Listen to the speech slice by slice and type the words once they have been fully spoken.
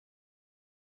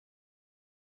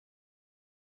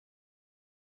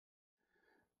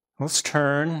Let's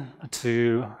turn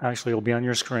to, actually it'll be on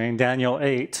your screen, Daniel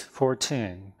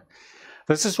 8:14.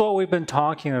 This is what we've been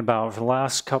talking about for the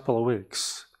last couple of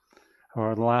weeks,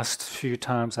 or the last few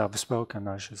times I've spoken,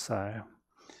 I should say.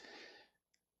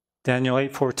 Daniel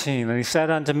 8:14, and he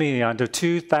said unto me, unto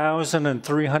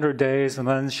 2,300 days, and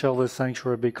then shall the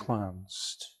sanctuary be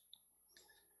cleansed.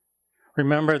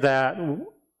 Remember that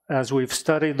as we've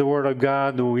studied the Word of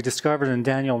God, we discovered in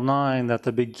Daniel 9 that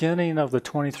the beginning of the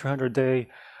 2,300-day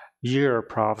year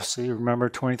prophecy, remember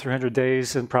 2,300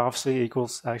 days in prophecy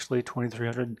equals actually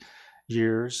 2,300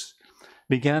 years,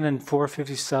 began in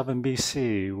 457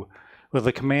 BC with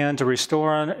a command to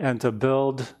restore and to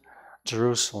build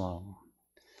Jerusalem.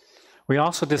 We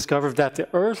also discovered that the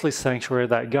earthly sanctuary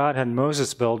that God had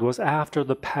Moses build was after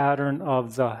the pattern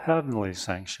of the heavenly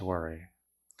sanctuary.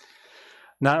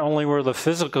 Not only were the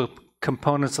physical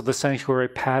components of the sanctuary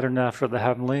patterned after the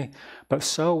heavenly, but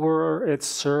so were its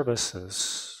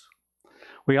services.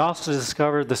 We also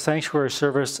discovered the sanctuary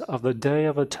service of the Day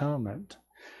of Atonement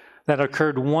that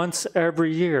occurred once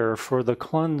every year for the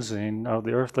cleansing of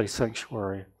the earthly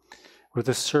sanctuary, with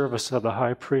the service of the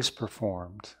high priest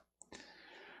performed.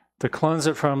 To cleanse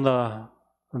it from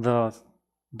the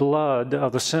blood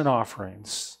of the sin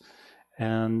offerings,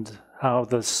 and how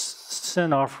the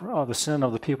sin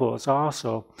of the people is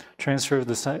also transferred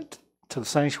to the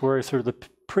sanctuary through the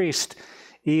priest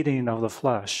eating of the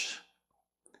flesh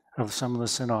of some of the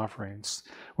sin offerings.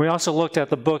 We also looked at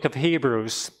the book of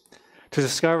Hebrews to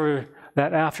discover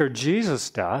that after Jesus'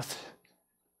 death,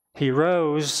 he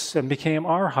rose and became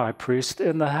our high priest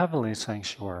in the heavenly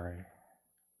sanctuary.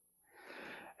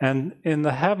 And in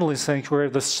the heavenly sanctuary,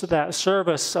 that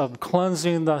service of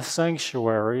cleansing the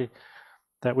sanctuary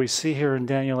that we see here in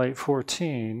Daniel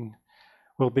 8:14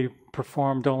 will be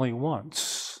performed only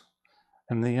once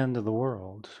in the end of the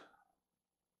world.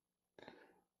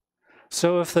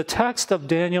 So if the text of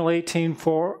Daniel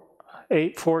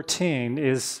 8:14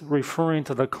 is referring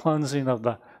to the cleansing of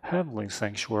the heavenly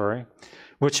sanctuary,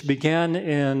 which began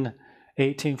in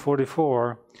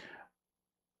 1844,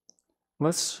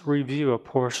 let's review a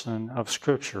portion of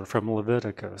Scripture from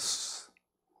Leviticus.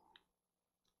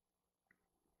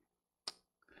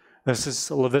 This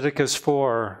is Leviticus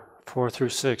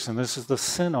 4:4-6, and this is the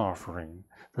sin offering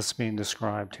that's being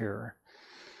described here.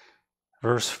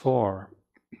 Verse 4.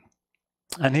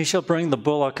 And he shall bring the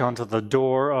bullock unto the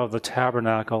door of the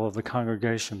tabernacle of the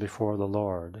congregation before the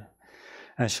Lord,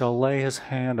 and shall lay his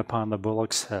hand upon the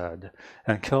bullock's head,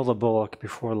 and kill the bullock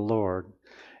before the Lord.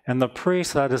 And the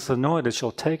priest that is anointed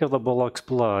shall take of the bullock's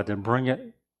blood, and bring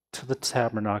it to the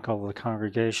tabernacle of the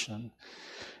congregation.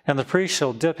 And the priest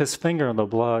shall dip his finger in the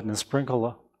blood, and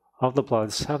sprinkle of the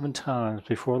blood 7 times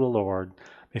before the Lord,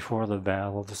 before the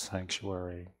veil of the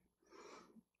sanctuary.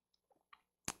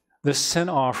 This sin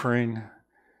offering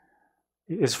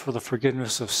is for the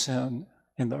forgiveness of sin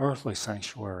in the earthly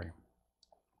sanctuary.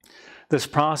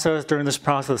 During this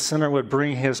process, the sinner would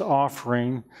bring his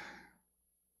offering,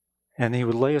 and he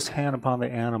would lay his hand upon the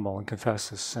animal and confess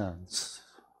his sins.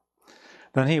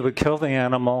 Then he would kill the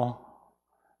animal,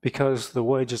 because the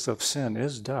wages of sin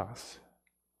is death.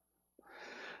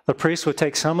 The priest would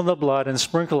take some of the blood and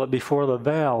sprinkle it before the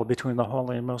veil between the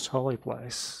holy and most holy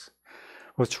place,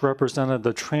 which represented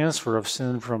the transfer of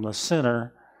sin from the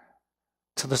sinner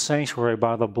to the sanctuary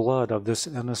by the blood of this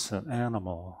innocent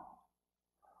animal.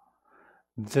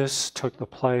 This took the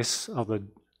place of the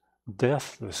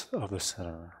death of the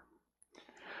sinner.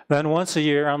 Then once a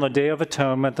year, on the Day of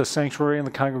Atonement, the sanctuary and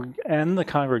the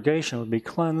congregation would be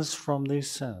cleansed from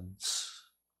these sins.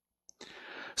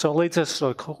 So it leads us to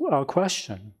a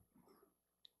question.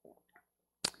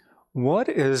 What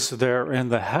is there in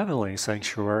the heavenly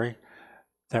sanctuary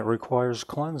that requires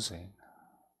cleansing?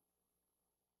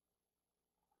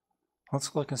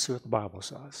 Let's look and see what the Bible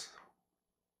says.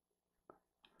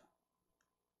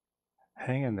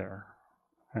 Hang in there,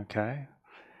 okay?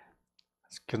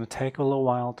 It's going to take a little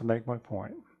while to make my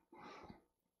point.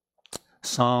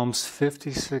 Psalms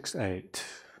 56:8.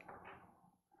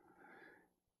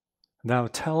 Thou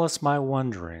tellest my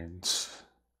wanderings.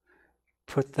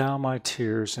 Put thou my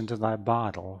tears into thy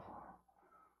bottle.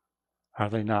 Are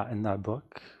they not in thy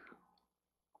book?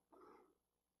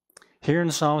 Here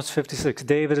in Psalms 56,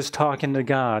 David is talking to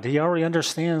God. He already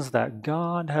understands that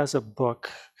God has a book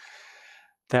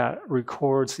that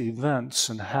records events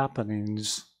and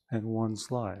happenings in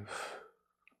one's life.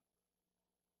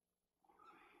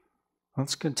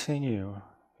 Let's continue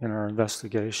in our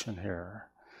investigation here.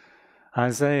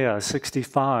 Isaiah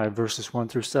 65, verses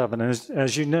 1-7.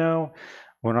 As you know,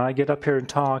 when I get up here and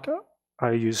talk,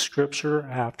 I use scripture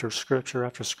after scripture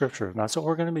after scripture. And that's what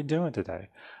we're going to be doing today.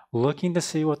 looking to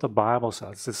see what the Bible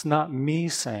says. It's not me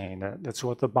saying it, it's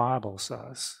what the Bible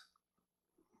says.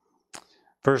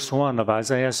 Verse 1 of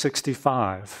Isaiah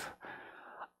 65,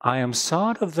 I am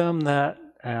sought of them that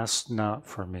asked not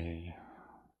for me.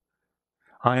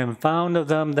 I am found of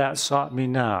them that sought me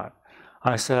not.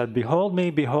 I said, behold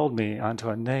me, unto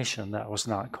a nation that was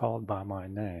not called by my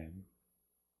name.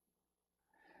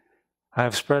 I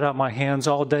have spread out my hands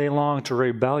all day long to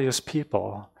rebellious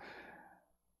people,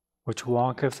 which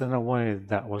walketh in a way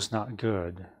that was not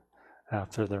good,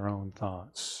 after their own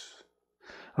thoughts.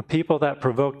 A people that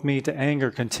provoked me to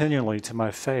anger continually to my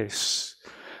face,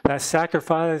 that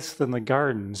sacrificed in the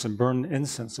gardens and burned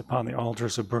incense upon the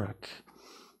altars of brick,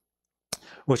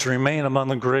 which remain among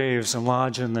the graves and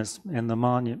lodge in the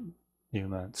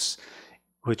monuments,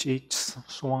 which eat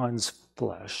swine's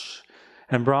flesh,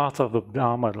 and broth of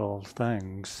abominable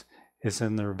things is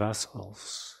in their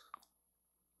vessels.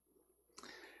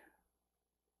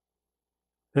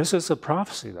 This is a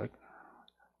prophecy that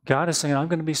God is saying, I'm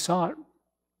going to be sought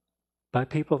by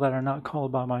people that are not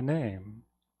called by my name.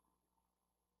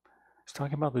 He's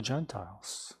talking about the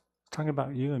Gentiles. He's talking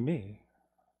about you and me.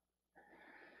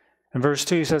 In verse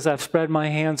 2, he says, I've spread my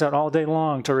hands out all day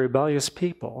long to rebellious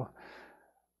people,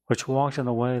 which walked in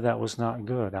a way that was not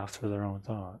good after their own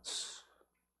thoughts.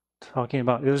 Talking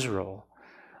about Israel,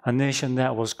 a nation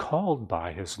that was called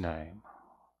by his name.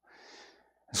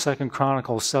 In 2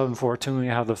 Chronicles 7:14, we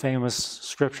have the famous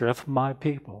scripture, if my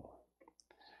people,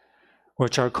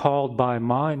 which are called by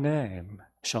my name,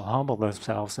 shall humble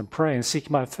themselves and pray and seek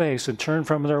my face and turn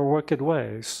from their wicked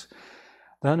ways,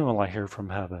 then will I hear from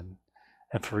heaven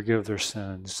and forgive their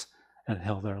sins and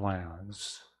heal their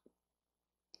lands.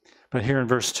 But here in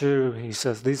verse 2, he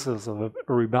says, these are the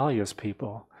rebellious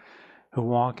people who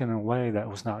walk in a way that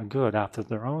was not good after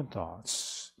their own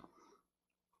thoughts.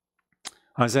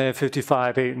 Isaiah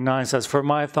 55:8-9 says, for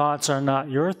my thoughts are not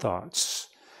your thoughts,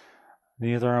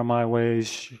 neither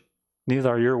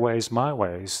are your ways my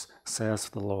ways,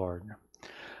 saith the Lord.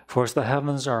 For as the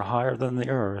heavens are higher than the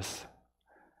earth,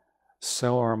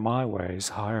 so are my ways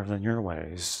higher than your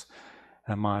ways,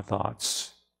 and my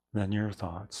thoughts than your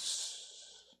thoughts.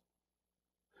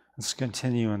 Let's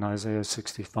continue in Isaiah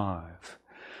 65,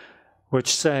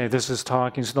 which say, this is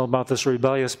talking still about this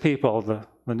rebellious people,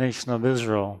 the nation of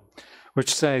Israel,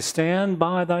 which say, stand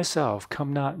by thyself,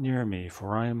 come not near me,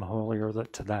 for I am holier than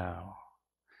thou.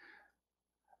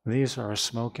 These are a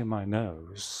smoke in my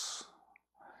nose,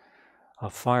 a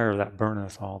fire that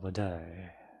burneth all the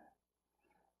day.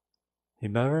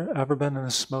 You've ever been in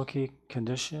a smoky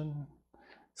condition?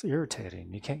 It's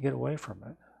irritating. You can't get away from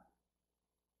it.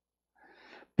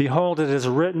 Behold, it is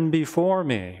written before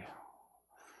me.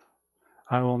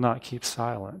 I will not keep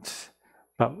silent,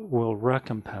 but will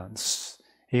recompense,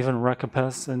 even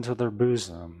recompense into their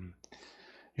bosom,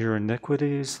 your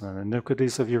iniquities and the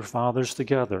iniquities of your fathers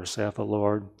together, saith the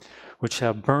Lord, which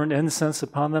have burned incense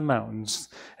upon the mountains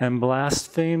and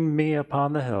blasphemed me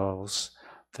upon the hills.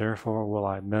 Therefore will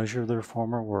I measure their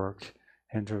former work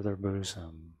into their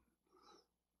bosom.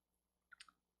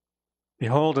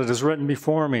 Behold, it is written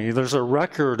before me. There's a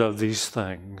record of these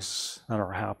things that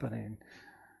are happening.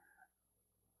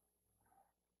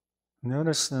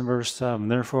 Notice in verse 7,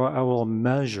 therefore I will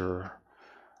measure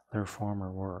their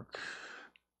former work.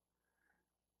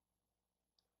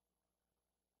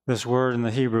 This word in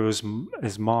the Hebrew is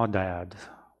modad.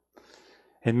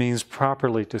 It means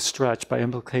properly to stretch, by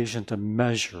implication to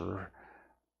measure,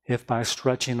 if by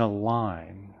stretching a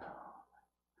line.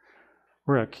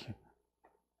 Rick,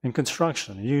 in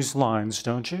construction, you use lines,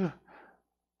 don't you?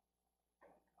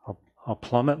 A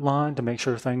plummet line to make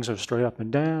sure things are straight up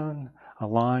and down. A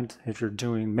line, if you're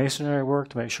doing masonry work,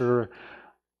 to make sure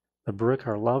the brick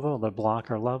are level, the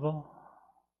block are level.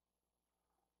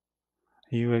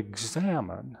 You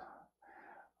examine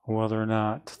whether or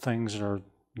not things are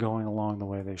going along the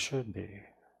way they should be.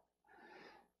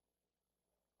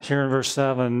 Here in verse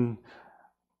 7,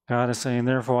 God is saying,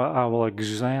 therefore I will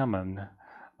examine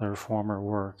their former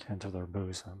work into their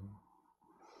bosom.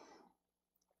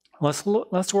 Let's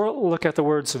look at the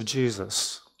words of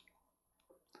Jesus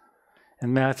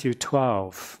in Matthew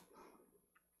 12,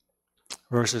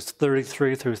 verses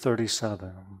 33 through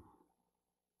 37.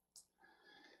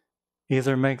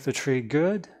 Either make the tree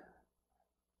good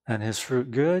and his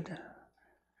fruit good,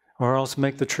 or else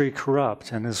make the tree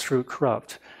corrupt and his fruit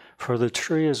corrupt, for the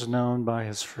tree is known by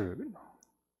his fruit.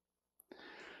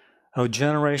 O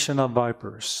generation of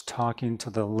vipers, talking to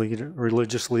the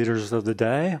religious leaders of the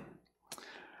day,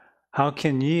 how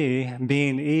can ye,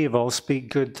 being evil, speak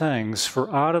good things? For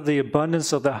out of the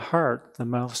abundance of the heart the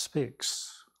mouth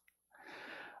speaks.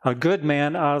 A good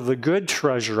man out of the good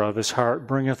treasure of his heart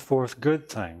bringeth forth good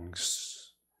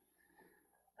things,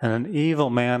 and an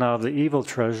evil man out of the evil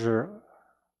treasure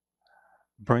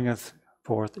bringeth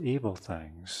forth evil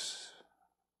things.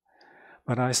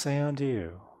 But I say unto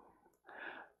you,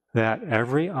 that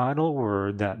every idle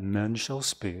word that men shall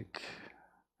speak,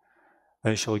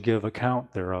 they shall give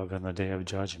account thereof in the day of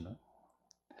judgment.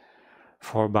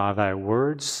 For by thy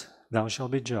words thou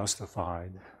shalt be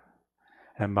justified,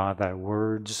 and by thy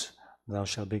words thou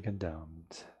shalt be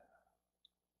condemned.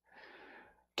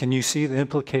 Can you see the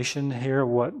implication here of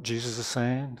what Jesus is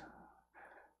saying?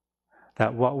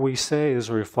 That what we say is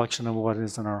a reflection of what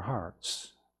is in our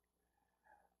hearts.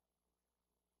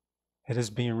 It is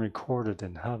being recorded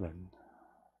in heaven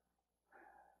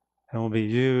and will be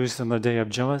used in the day of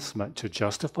judgment to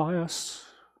justify us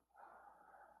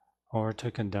or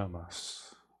to condemn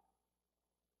us.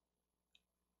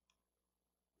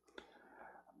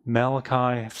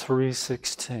 Malachi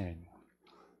 3:16.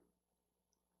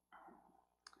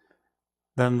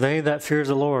 Then they that feared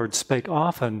the Lord spake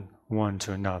often one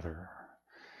to another,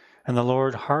 and the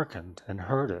Lord hearkened and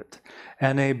heard it.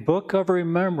 And a book of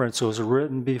remembrance was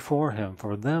written before him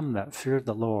for them that feared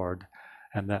the Lord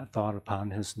and that thought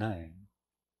upon his name.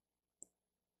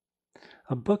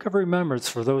 A book of remembrance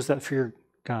for those that feared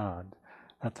God,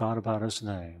 that thought about his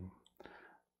name.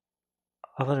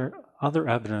 Other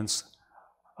evidence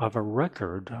of a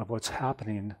record of what's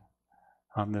happening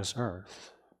on this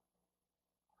earth.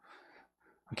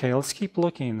 Okay, let's keep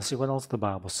looking and see what else the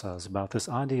Bible says about this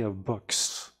idea of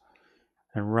books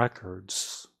and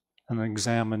records and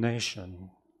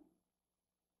examination.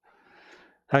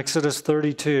 Exodus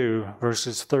 32,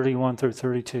 verses 31 through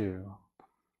 32.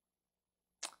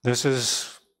 This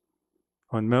is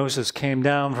when Moses came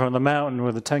down from the mountain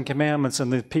with the Ten Commandments,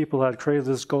 and the people had created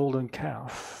this golden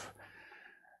calf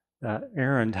that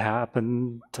Aaron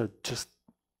happened to just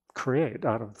create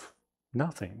out of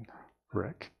nothing,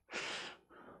 Rick.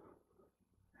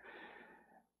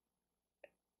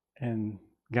 And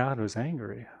God was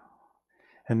angry.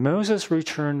 And Moses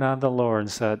returned unto the Lord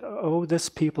and said, Oh, this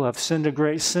people have sinned a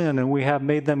great sin, and we have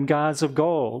made them gods of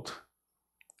gold.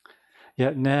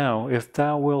 Yet now, if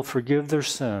thou wilt forgive their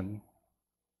sin,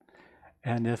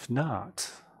 and if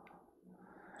not,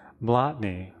 blot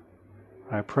me,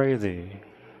 I pray thee,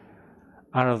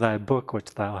 out of thy book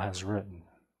which thou hast written.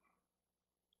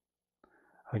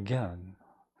 Again,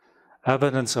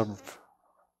 evidence of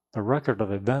the record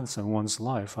of events in one's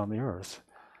life on the earth,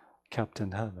 kept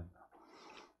in heaven.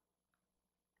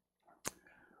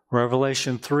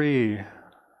 Revelation 3,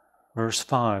 verse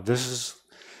 5. This is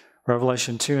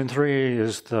Revelation 2 and 3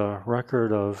 is the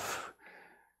record of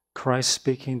Christ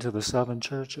speaking to the seven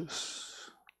churches.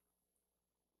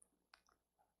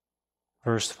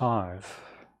 Verse 5.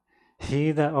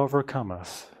 He that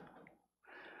overcometh,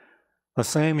 the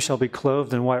same shall be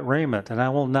clothed in white raiment, and I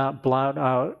will not blot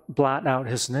out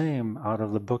his name out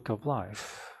of the book of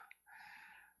life,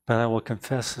 but I will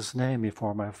confess his name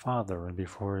before my Father and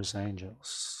before his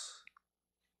angels.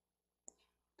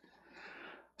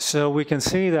 So we can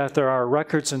see that there are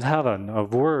records in heaven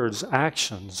of words,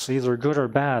 actions, either good or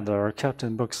bad, that are kept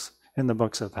in the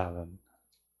books of heaven.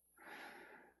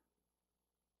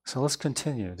 So let's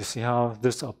continue to see how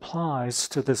this applies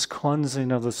to this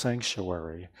cleansing of the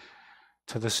sanctuary,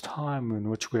 to this time in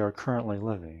which we are currently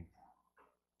living.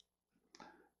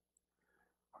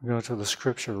 We'll go to the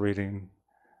scripture reading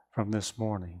from this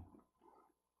morning.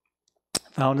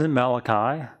 Found in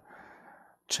Malachi,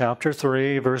 chapter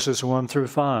 3, verses 1 through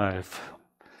 5.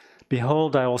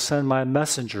 Behold, I will send my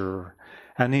messenger,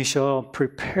 and he shall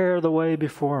prepare the way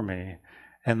before me,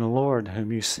 and the Lord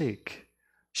whom you seek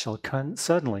shall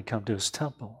suddenly come to his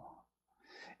temple.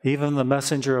 Even the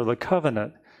messenger of the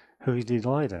covenant who you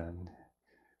delight in.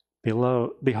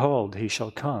 Behold, he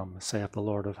shall come, saith the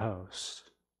Lord of hosts.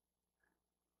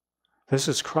 This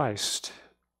is Christ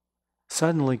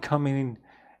suddenly coming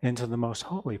into the most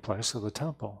holy place of the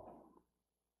temple.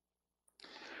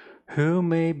 Who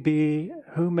may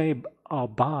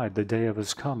abide the day of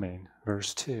his coming?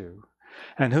 Verse 2.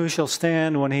 And who shall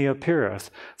stand when he appeareth?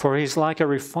 For he's like a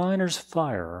refiner's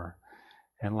fire,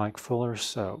 and like fuller's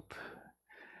soap.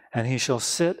 And he shall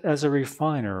sit as a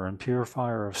refiner and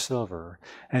purifier of silver.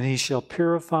 And he shall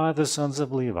purify the sons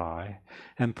of Levi,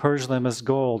 and purge them as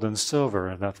gold and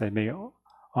silver, that they may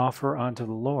offer unto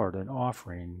the Lord an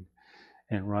offering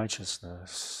in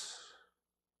righteousness.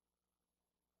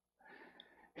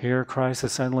 Here Christ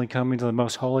is suddenly coming to the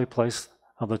most holy place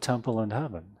of the temple in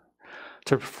heaven,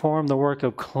 to perform the work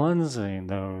of cleansing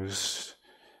those,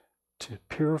 to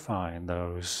purifying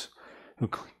those who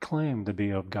claim to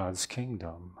be of God's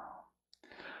kingdom.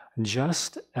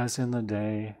 just as in the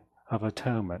day of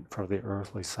atonement for the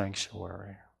earthly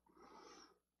sanctuary.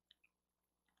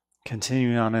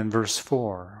 Continuing on in verse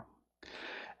 4,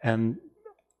 and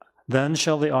then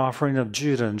shall the offering of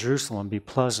Judah and Jerusalem be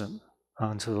pleasant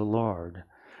unto the Lord,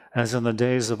 as in the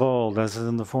days of old, as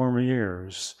in the former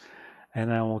years.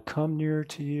 And I will come near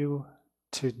to you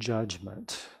to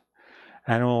judgment,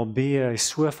 and will be a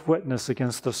swift witness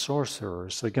against the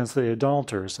sorcerers, against the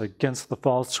adulterers, against the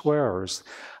false swearers,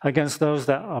 against those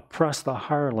that oppress the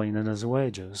hireling in his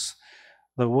wages,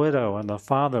 the widow and the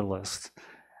fatherless,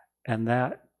 and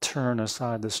that turn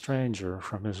aside the stranger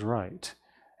from his right,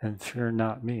 and fear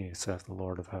not me, saith the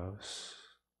Lord of hosts.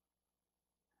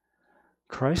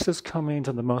 Christ is coming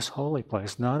to the most holy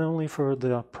place, not only for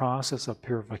the process of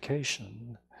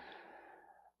purification,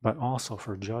 but also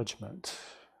for judgment,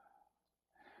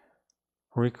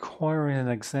 requiring an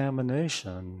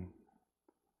examination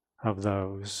of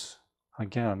those,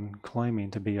 again, claiming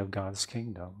to be of God's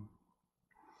kingdom.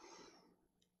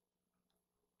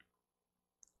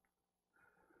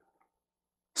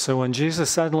 So when Jesus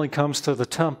suddenly comes to the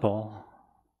temple,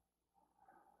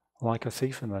 like a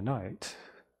thief in the night,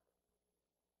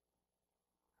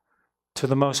 to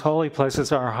the most holy place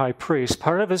as our high priest,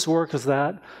 part of his work is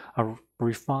that of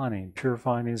refining,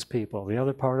 purifying his people. The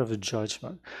other part of the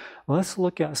judgment. Let's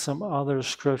look at some other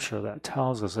scripture that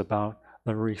tells us about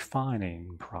the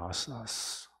refining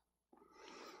process.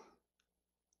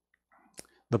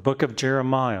 The book of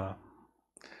Jeremiah,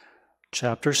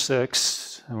 chapter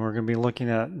 6, and we're going to be looking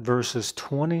at verses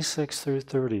 26 through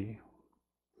 30.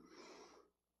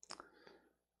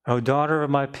 O daughter of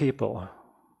my people,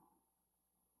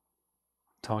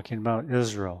 talking about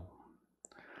Israel,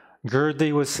 gird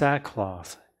thee with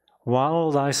sackcloth,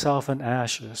 wallow thyself in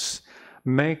ashes,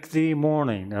 make thee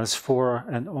mourning as for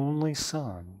an only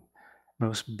son,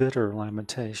 most bitter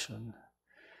lamentation.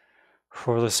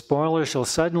 For the spoiler shall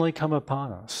suddenly come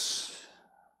upon us.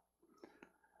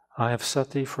 I have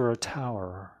set thee for a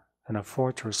tower and a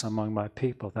fortress among my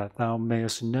people, that thou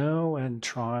mayest know and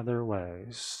try their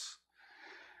ways.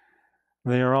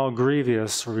 They are all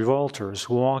grievous revolters,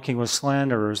 walking with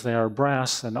slanderers. They are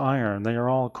brass and iron. They are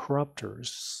all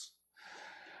corrupters.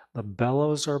 The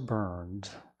bellows are burned.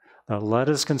 The lead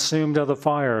is consumed of the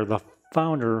fire. The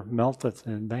founder melteth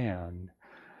in ban,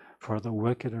 for the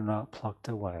wicked are not plucked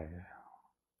away.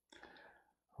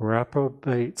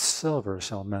 Reprobate silver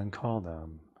shall men call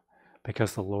them,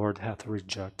 because the Lord hath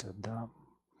rejected them.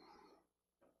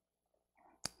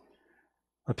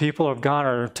 The people of God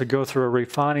are to go through a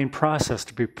refining process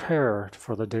to prepare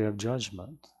for the day of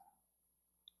judgment.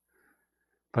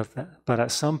 But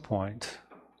at some point,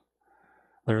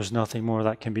 there is nothing more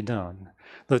that can be done.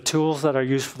 The tools that are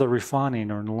used for the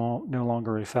refining are no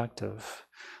longer effective.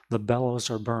 The bellows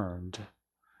are burned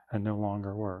and no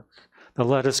longer work. The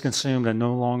lead is consumed and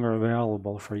no longer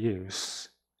available for use.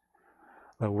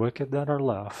 The wicked that are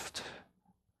left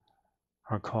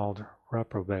are called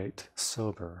reprobate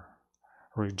silver,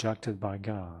 rejected by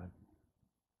God.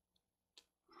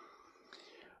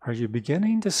 Are you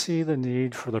beginning to see the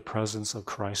need for the presence of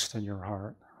Christ in your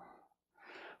heart?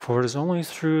 For it is only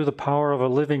through the power of a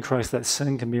living Christ that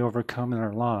sin can be overcome in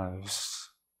our lives.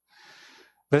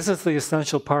 This is the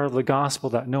essential part of the gospel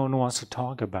that no one wants to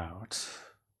talk about,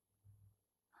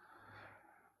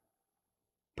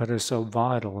 but is so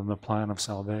vital in the plan of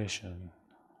salvation.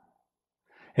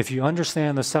 If you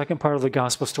understand the second part of the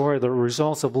gospel story, the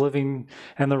results of living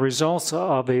and the results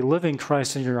of a living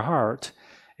Christ in your heart,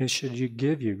 it should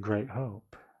give you great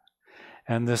hope.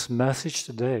 And this message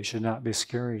today should not be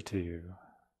scary to you,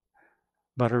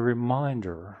 but a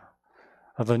reminder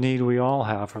of the need we all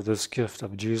have for this gift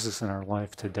of Jesus in our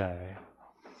life today.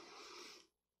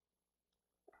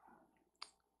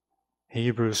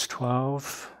 Hebrews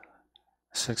 12,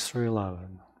 6 through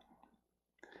 11.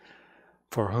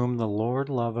 For whom the Lord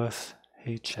loveth,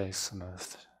 he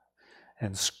chasteneth,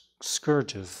 and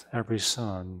scourgeth every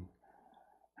son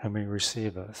whom he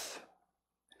receiveth.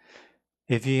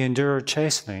 If ye endure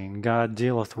chastening, God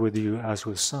dealeth with you as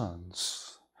with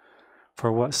sons.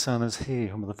 For what son is he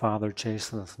whom the Father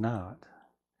chasteneth not?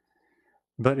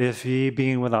 But if ye,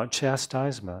 being without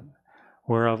chastisement,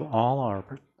 whereof all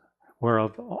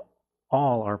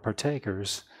are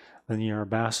partakers, then ye are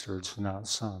bastards, not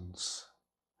sons.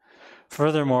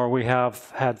 Furthermore, we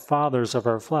have had fathers of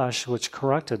our flesh which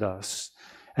corrected us,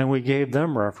 and we gave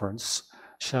them reference.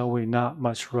 Shall we not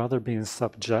much rather be in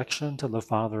subjection to the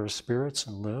Father of spirits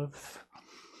and live?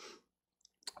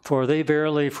 For they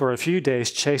verily for a few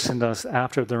days chastened us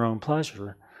after their own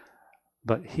pleasure,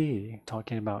 but he,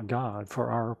 talking about God,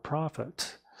 for our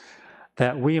profit,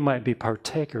 that we might be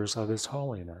partakers of his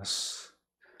holiness.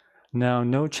 Now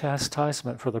no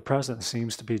chastisement for the present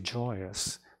seems to be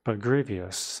joyous, but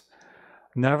grievous.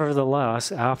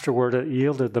 Nevertheless, afterward it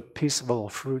yielded the peaceable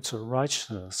fruits of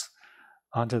righteousness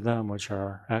unto them which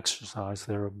are exercised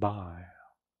thereby.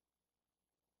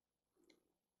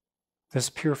 This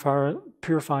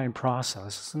purifying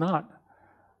process is not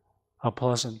a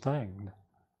pleasant thing.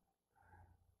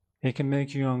 It can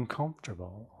make you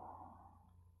uncomfortable.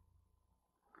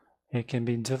 It can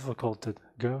be difficult to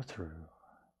go through.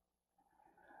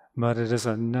 But it is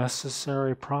a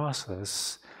necessary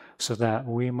process so that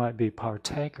we might be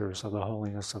partakers of the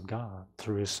holiness of God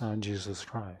through His Son, Jesus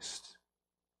Christ.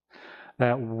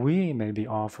 That we may be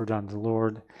offered unto the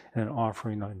Lord in an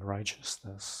offering in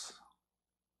righteousness.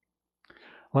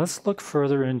 Let's look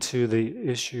further into the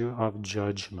issue of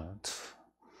judgment.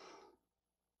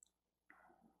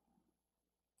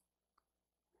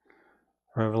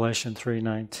 Revelation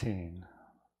 3:19.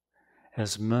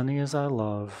 As many as I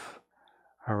love,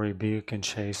 I rebuke and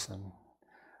chasten.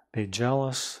 Be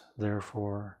jealous,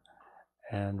 therefore,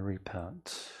 and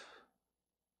repent.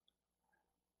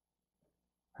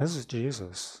 This is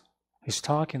Jesus. He's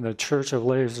talking to the church of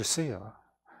Laodicea,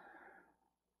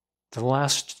 the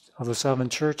last of the 7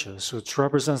 churches, which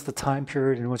represents the time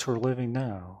period in which we're living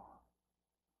now.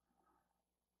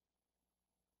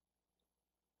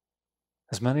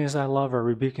 As many as I love, I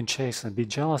rebuke and chasten. Be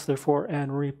jealous, therefore,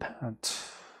 and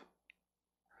repent.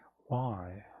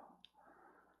 Why?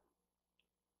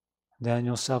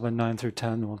 Daniel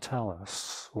 7:9-10 will tell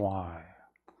us why.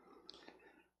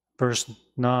 Verse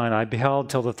 9, I beheld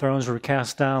till the thrones were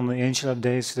cast down, and the Ancient of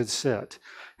Days did sit,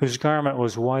 whose garment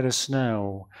was white as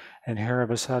snow, and hair of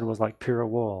his head was like pure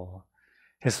wool.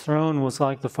 His throne was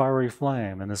like the fiery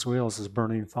flame, and his wheels as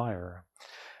burning fire.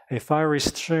 A fiery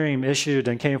stream issued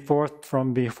and came forth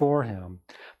from before him.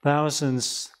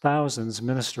 Thousands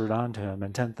ministered unto him,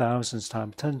 and 10,000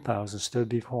 times 10,000 stood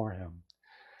before him.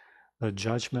 The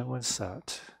judgment was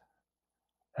set,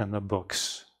 and the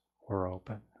books were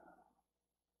open.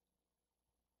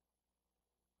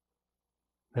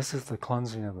 This is the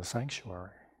cleansing of the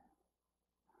sanctuary.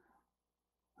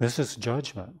 This is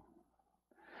judgment.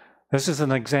 This is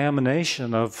an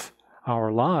examination of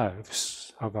our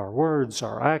lives, of our words,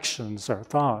 our actions, our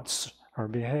thoughts, our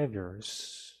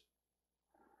behaviors.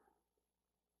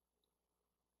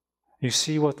 You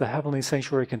see what the heavenly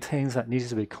sanctuary contains that needs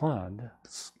to be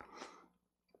cleansed.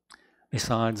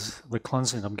 Besides the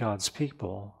cleansing of God's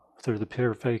people through the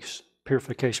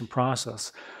purification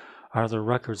process are the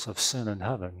records of sin in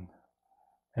heaven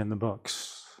in the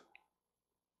books.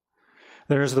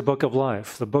 There's the book of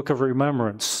life, the book of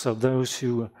remembrance of those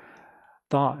who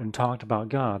thought and talked about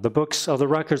God. The books of the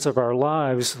records of our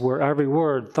lives where every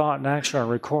word, thought, and action are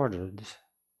recorded.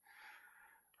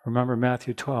 Remember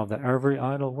Matthew 12, that every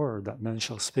idle word that men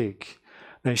shall speak,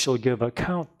 they shall give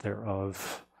account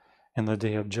thereof in the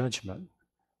day of judgment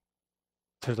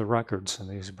through the records in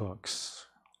these books.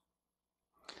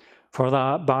 For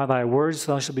by thy words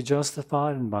thou shalt be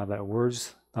justified, and by thy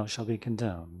words thou shalt be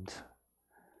condemned.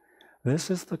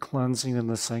 This is the cleansing in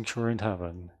the sanctuary in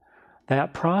heaven.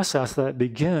 That process that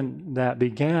began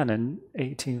in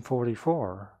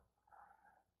 1844,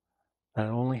 that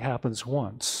only happens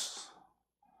once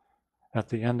at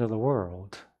the end of the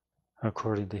world,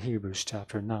 according to Hebrews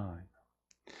chapter 9.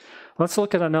 Let's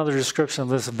look at another description of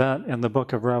this event in the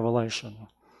book of Revelation.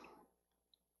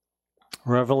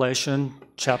 Revelation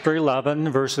chapter 11,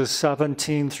 verses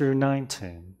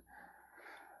 17-19.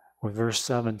 With verse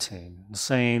 17,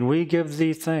 saying, We give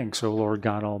thee thanks, O Lord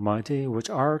God Almighty, which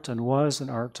art and was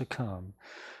and art to come,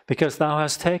 because thou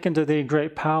hast taken to thee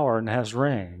great power and hast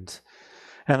reigned.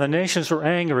 And the nations were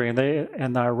angry,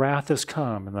 and thy wrath is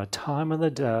come, and the time of the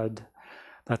dead,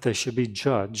 that they should be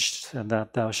judged, and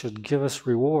that thou should give us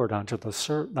reward unto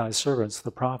thy servants, the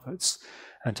prophets,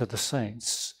 and to the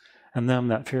saints, and them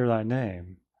that fear thy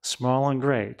name, small and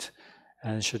great,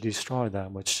 and should destroy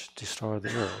them which destroy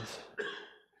the earth.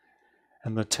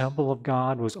 And the temple of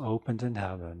God was opened in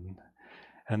heaven,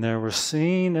 and there were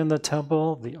seen in the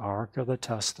temple the ark of the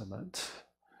testament,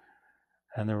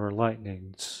 and there were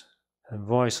lightnings, and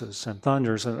voices, and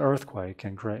thunders, and earthquake,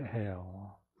 and great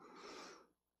hail.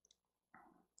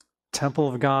 Temple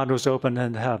of God was opened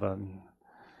in heaven,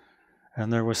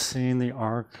 and there was seen the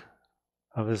ark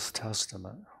of his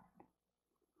testament.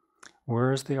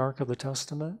 Where is the ark of the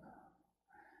testament?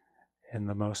 In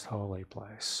the most holy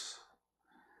place.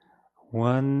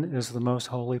 When is the most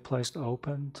holy place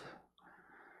opened?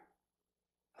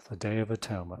 The Day of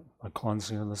Atonement, the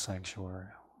cleansing of the sanctuary,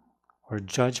 where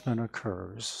judgment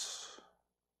occurs.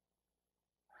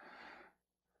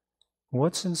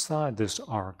 What's inside this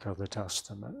Ark of the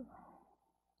Testament?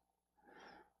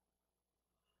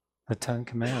 the Ten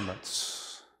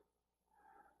Commandments,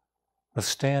 the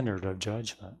standard of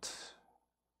judgment.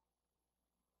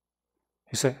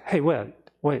 You say, hey, wait,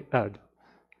 Ed,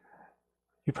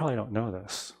 you probably don't know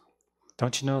this.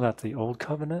 Don't you know that the old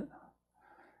covenant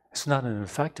is not in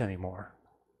effect anymore?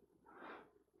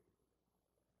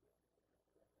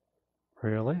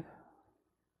 Really?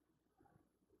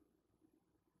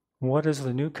 What does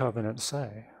the new covenant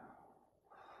say?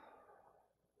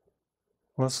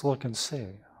 Let's look and see.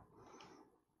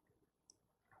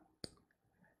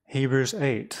 Hebrews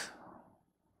 8,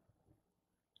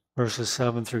 verses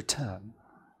 7 through 10.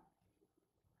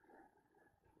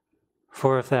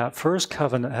 For if that first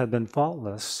covenant had been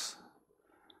faultless,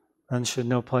 then should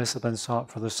no place have been sought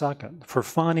for the second. For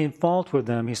finding fault with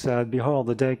them, he said, behold,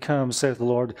 the day comes, saith the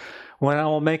Lord, when I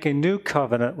will make a new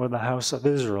covenant with the house of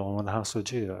Israel and with the house of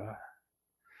Judah.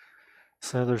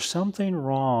 So there's something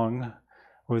wrong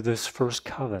with this first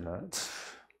covenant.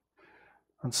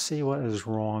 Let's see what is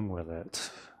wrong with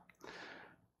it.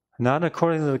 Not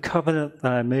according to the covenant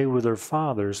that I made with their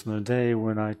fathers in the day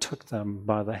when I took them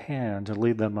by the hand to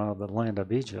lead them out of the land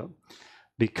of Egypt,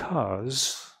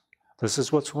 because, this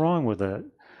is what's wrong with it,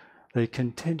 they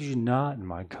continued not in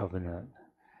my covenant,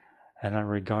 and I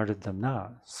regarded them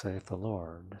not, saith the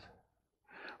Lord.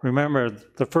 Remember,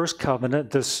 the first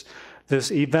covenant, this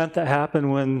event that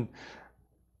happened when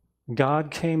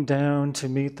God came down to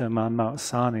meet them on Mount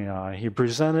Sinai. He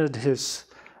presented his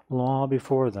law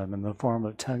before them in the form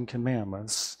of 10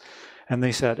 commandments. And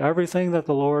they said, everything that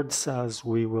the Lord says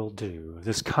we will do.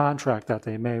 This contract that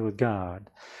they made with God.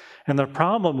 And the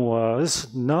problem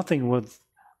was nothing with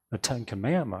the 10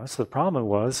 commandments. The problem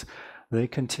was they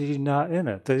continued not in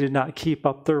it. They did not keep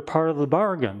up their part of the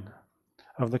bargain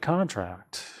of the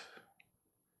contract.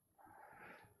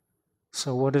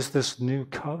 So what is this new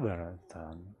covenant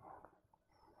then?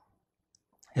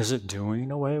 Is it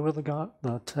doing away with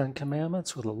the 10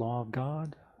 commandments, with the law of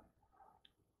God?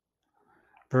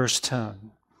 Verse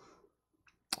 10.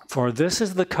 For this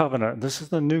is the covenant, this is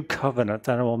the new covenant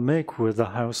that I will make with the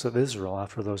house of Israel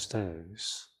after those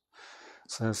days,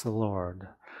 says the Lord.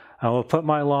 I will put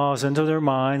my laws into their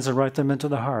minds and write them into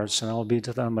their hearts, and I will be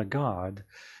to them a God,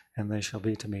 and they shall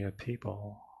be to me a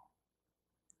people.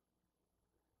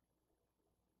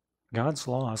 God's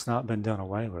law has not been done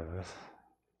away with.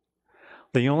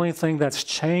 The only thing that's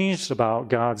changed about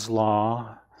God's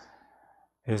law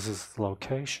is its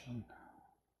location,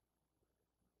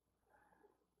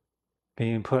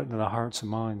 being put into the hearts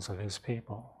and minds of his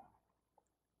people.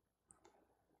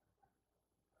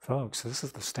 Folks, this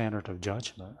is the standard of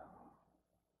judgment.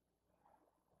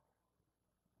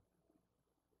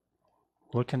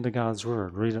 Look into God's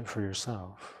word. Read it for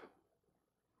yourself.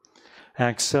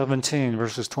 Acts 17,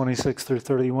 verses 26 through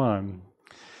 31.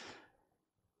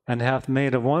 And hath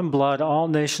made of one blood all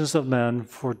nations of men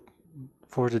for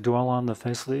to dwell on the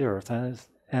face of the earth,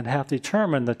 and hath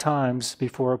determined the times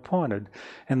before appointed,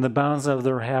 and the bounds of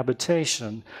their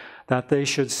habitation, that they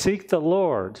should seek the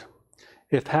Lord,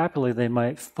 if happily they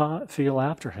might feel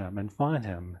after him and find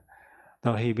him,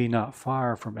 though he be not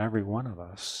far from every one of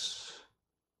us.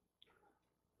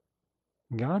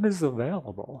 God is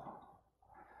available.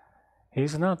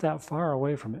 He's not that far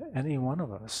away from any one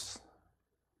of us.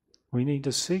 We need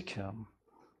to seek him.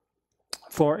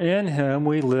 For in him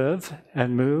we live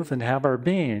and move and have our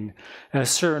being,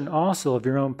 as certain also of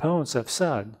your own poets have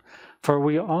said. For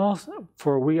we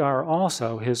are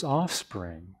also his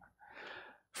offspring.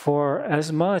 For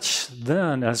as much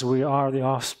then as we are the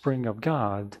offspring of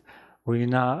God, we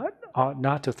ought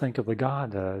not to think of the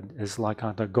Godhead as like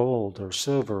unto gold or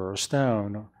silver or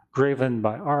stone, graven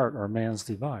by art or man's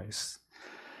device.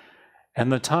 And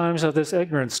the times of this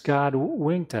ignorance God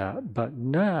winked at, but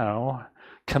now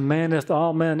commandeth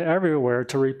all men everywhere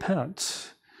to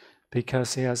repent,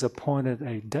 because he has appointed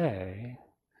a day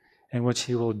in which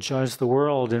he will judge the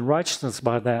world in righteousness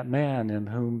by that man in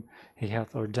whom he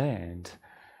hath ordained,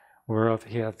 whereof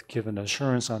he hath given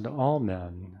assurance unto all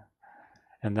men,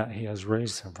 and that he has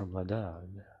raised him from the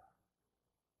dead.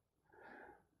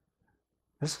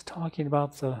 This is talking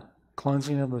about the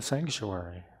cleansing of the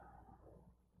sanctuary,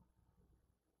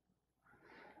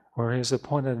 where he has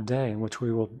appointed a day in which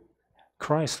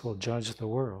Christ will judge the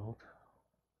world.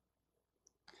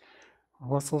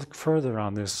 Let's look further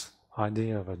on this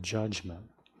idea of a judgment.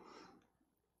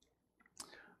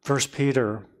 1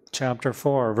 Peter chapter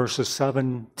 4, verses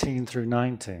 17 through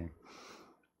 19.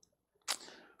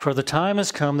 For the time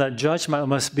has come that judgment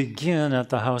must begin at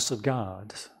the house of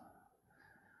God.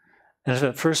 And if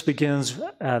it first begins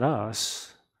at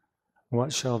us,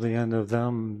 what shall the end of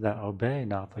them that obey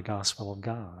not the gospel of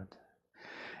God?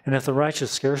 And if the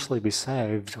righteous scarcely be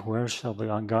saved, where shall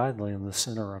the ungodly and the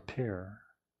sinner appear?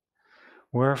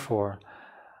 Wherefore,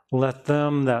 let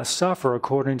them that suffer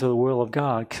according to the will of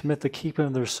God commit the keeping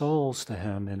of their souls to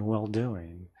him in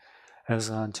well-doing, as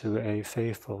unto a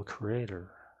faithful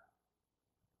Creator.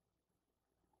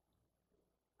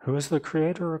 Who is the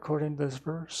Creator according to this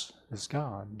verse? Is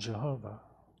God, Jehovah.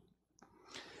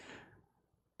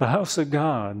 The house of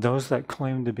God, those that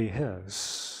claim to be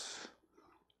his.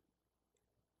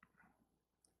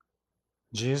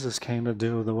 Jesus came to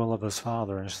do the will of his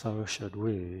Father, and so should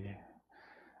we,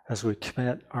 as we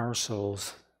commit our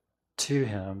souls to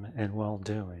him in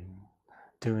well-doing,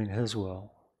 doing his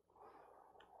will.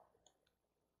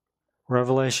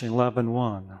 Revelation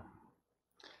 11:1.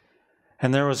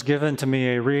 And there was given to me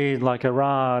a reed like a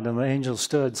rod, and the angel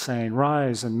stood, saying,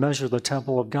 Rise and measure the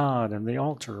temple of God and the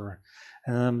altar,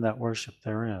 and them that worship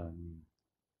therein.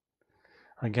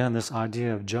 Again, this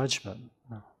idea of judgment.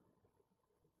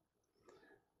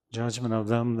 Judgment of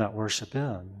them that worship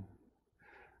in.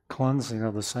 Cleansing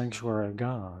of the sanctuary of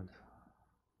God.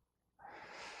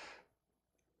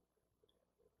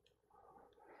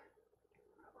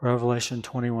 Revelation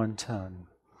 21:10.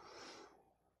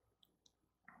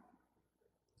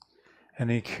 And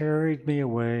he carried me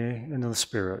away into the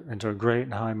Spirit, into a great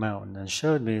and high mountain, and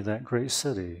showed me that great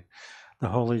city, the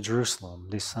holy Jerusalem,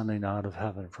 descending out of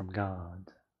heaven from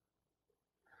God.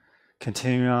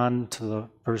 Continuing on to the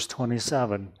verse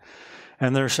 27.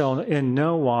 And there shall in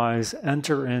no wise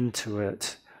enter into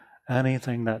it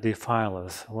anything that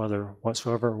defileth, whether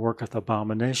whatsoever worketh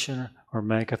abomination or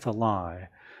maketh a lie,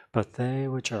 but they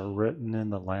which are written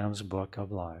in the Lamb's book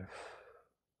of life.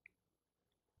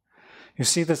 You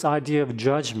see, this idea of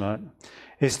judgment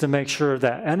is to make sure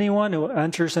that anyone who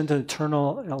enters into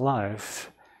eternal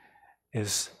life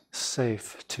is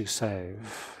safe to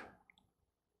save.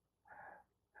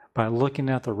 By looking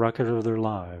at the record of their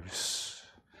lives,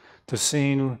 to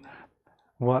seeing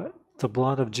what the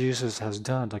blood of Jesus has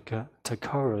done to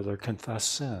cover their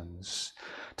confessed sins,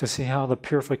 to see how the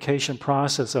purification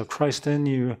process of Christ in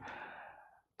you,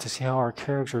 to see how our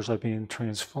characters are being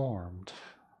transformed,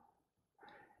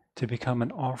 to become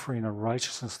an offering of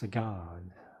righteousness to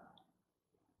God.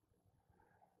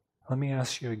 Let me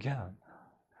ask you again,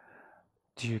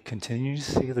 do you continue to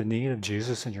see the need of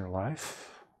Jesus in your life?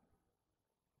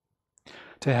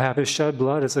 To have his shed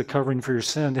blood as a covering for your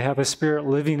sin, to have his Spirit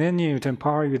living in you to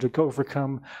empower you to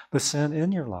overcome the sin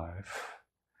in your life,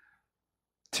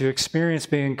 to experience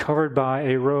being covered by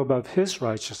a robe of his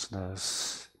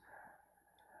righteousness.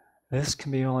 This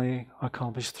can be only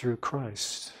accomplished through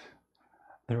Christ.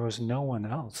 There was no one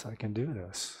else that can do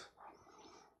this.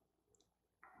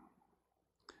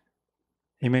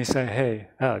 You may say, hey,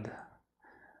 Ed,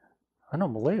 I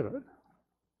don't believe it.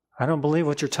 I don't believe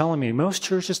what you're telling me. Most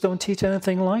churches don't teach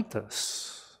anything like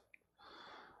this.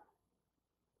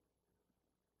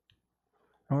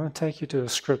 I want to take you to a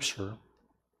scripture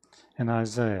in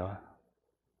Isaiah.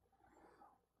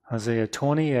 Isaiah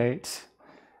 28,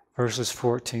 verses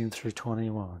 14 through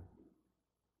 21.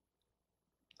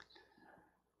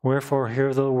 Wherefore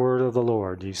hear the word of the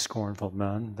Lord, ye scornful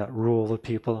men that rule the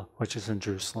people which is in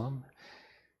Jerusalem.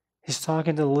 He's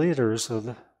talking to the leaders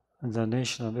of the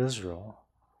nation of Israel.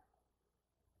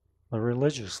 The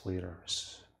religious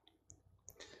leaders.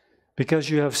 Because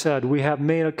you have said, we have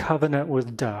made a covenant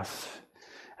with death,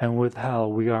 and with hell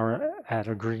we are at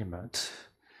agreement.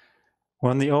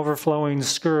 When the overflowing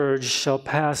scourge shall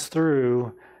pass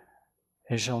through,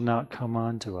 it shall not come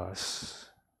unto us.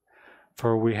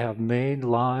 For we have made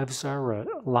lies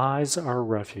our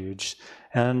refuge,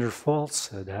 and under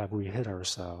falsehood have we hid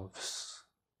ourselves.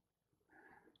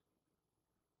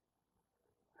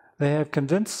 They have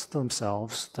convinced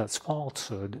themselves that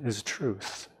falsehood is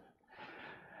truth.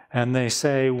 And they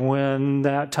say, when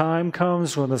that time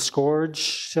comes, when the scourge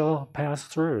shall pass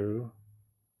through,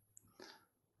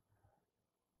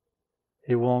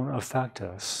 it won't affect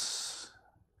us.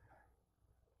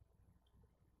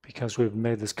 Because we've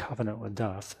made this covenant with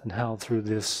death and held through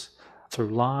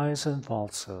lies and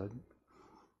falsehood.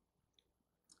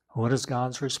 What is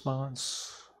God's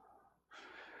response?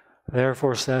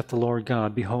 Therefore saith the Lord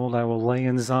God, behold, I will lay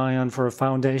in Zion for a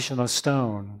foundation a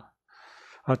stone,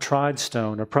 a tried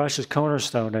stone, a precious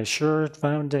cornerstone, a sure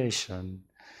foundation.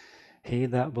 He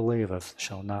that believeth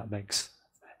shall not make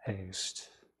haste.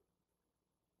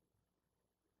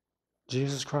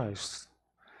 Jesus Christ,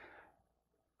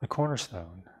 the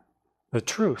cornerstone, the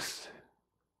truth,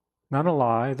 not a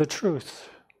lie, the truth.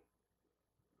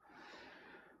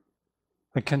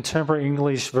 The Contemporary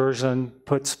English Version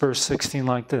puts verse 16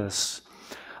 like this.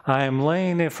 I am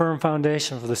laying a firm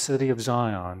foundation for the city of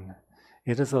Zion,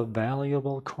 It is a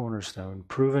valuable cornerstone,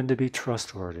 proven to be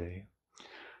trustworthy.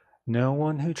 No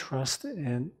one who trusts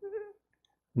it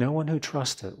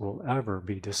will ever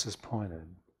be disappointed.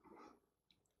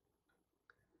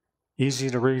 Easy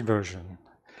to read version.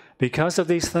 Because of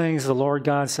these things, the Lord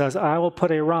God says, I will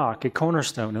put a rock, a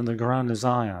cornerstone, in the ground of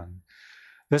Zion.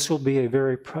 This will be a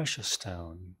very precious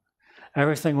stone.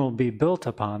 Everything will be built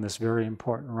upon this very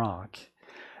important rock.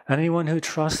 Anyone who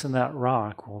trusts in that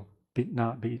rock will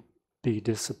not be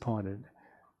disappointed.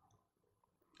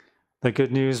 The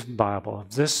Good News Bible.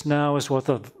 This now is what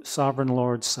the sovereign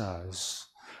Lord says.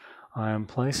 I am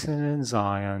placing in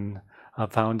Zion a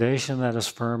foundation that is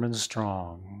firm and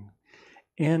strong.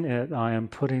 In it I am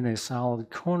putting a solid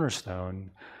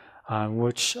cornerstone on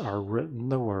which are written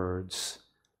the words,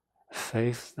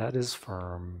 faith that is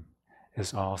firm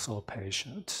is also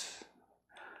patient.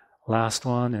 Last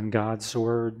one in God's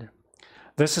word.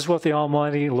 This is what the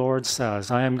Almighty Lord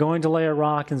says. I am going to lay a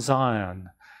rock in Zion,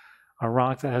 a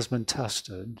rock that has been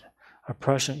tested, a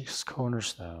precious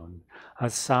cornerstone, a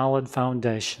solid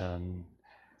foundation.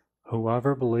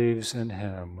 Whoever believes in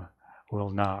him will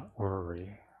not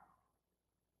worry.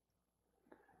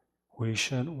 We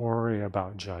shouldn't worry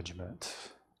about judgment.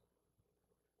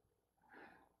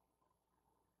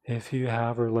 If you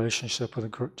have a relationship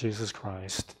with Jesus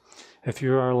Christ, if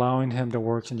you are allowing him to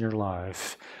work in your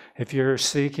life, if you're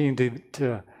seeking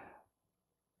to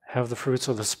have the fruits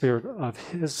of the Spirit of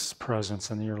his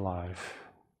presence in your life,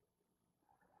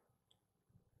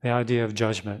 the idea of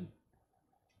judgment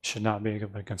should not be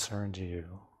of a concern to you.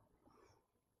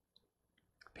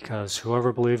 Because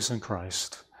whoever believes in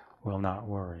Christ will not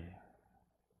worry.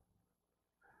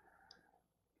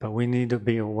 But we need to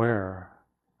be aware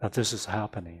that this is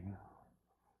happening.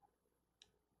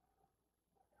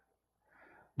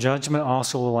 Judgment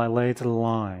also will I lay to the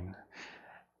line,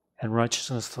 and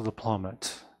righteousness to the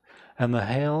plummet. And the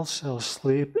hail shall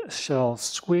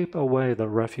sweep away the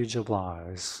refuge of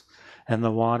lies, and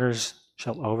the waters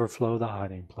shall overflow the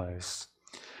hiding place.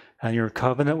 And your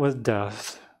covenant with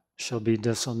death shall be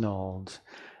disannulled,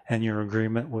 and your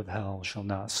agreement with hell shall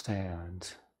not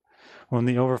stand. When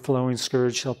the overflowing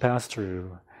scourge shall pass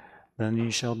through, then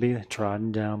ye shall be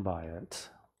trodden down by it.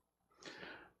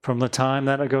 From the time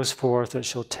that it goes forth, it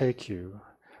shall take you,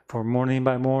 for morning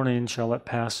by morning shall it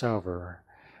pass over,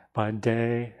 by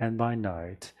day and by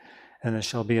night, and it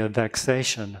shall be a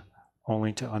vexation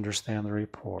only to understand the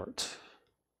report.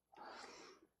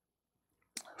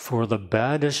 For the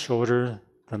bed is shorter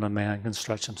than a man can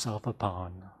stretch himself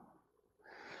upon,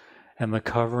 and the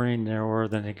covering narrower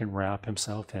than he can wrap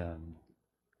himself in.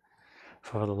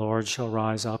 For the Lord shall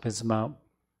rise up as Mount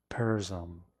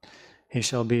Perazim. He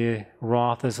shall be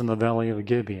wroth as in the valley of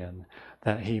Gibeon,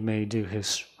 that he may do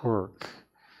his work,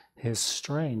 his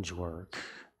strange work,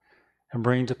 and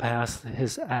bring to pass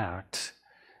his act,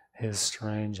 his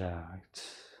strange act.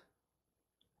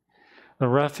 The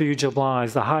refuge of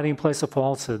lies, the hiding place of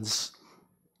falsehoods,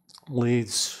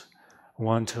 leads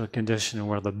one to a condition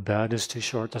where the bed is too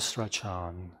short to stretch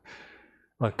on,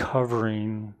 the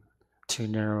covering too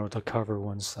narrow to cover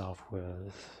oneself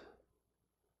with.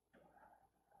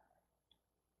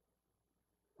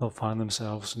 They'll find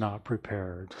themselves not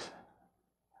prepared,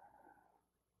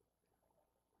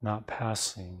 not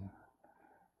passing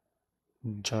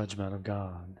judgment of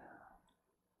God.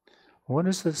 What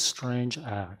is this strange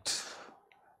act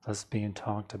that's being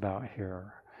talked about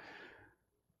here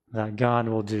that God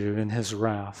will do in his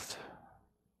wrath?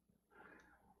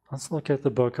 Let's look at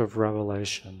the book of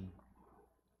Revelation,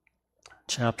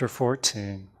 chapter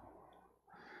 14,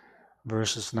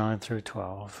 verses 9 through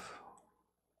 12.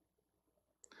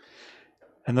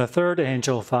 And the third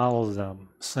angel followed them,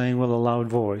 saying with a loud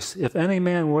voice, If any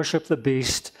man worship the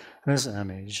beast and his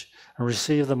image, and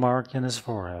receive the mark in his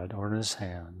forehead or in his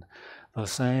hand, the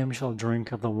same shall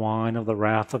drink of the wine of the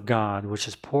wrath of God, which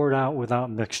is poured out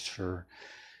without mixture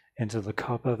into the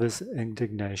cup of his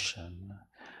indignation.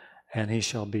 And he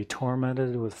shall be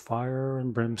tormented with fire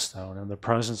and brimstone in the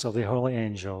presence of the holy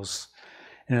angels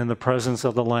and in the presence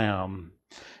of the Lamb.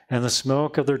 And the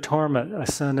smoke of their torment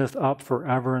ascendeth up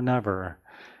forever and ever.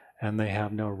 And they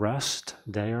have no rest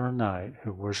day or night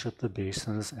who worship the beast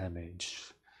and his image.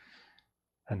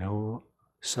 And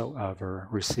whosoever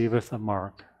receiveth the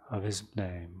mark of his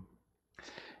name.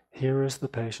 Here is the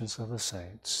patience of the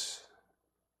saints.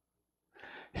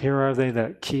 Here are they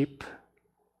that keep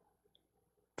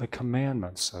the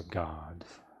commandments of God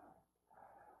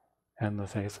and the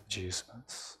faith of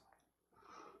Jesus.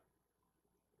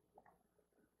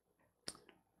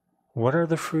 What are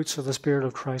the fruits of the Spirit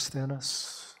of Christ in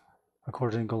us?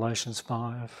 According to Galatians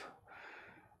 5,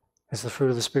 Is the fruit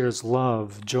of the Spirit's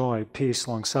love, joy, peace,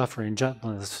 long-suffering,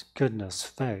 gentleness, goodness,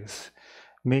 faith,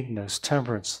 meekness,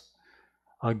 temperance,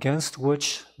 against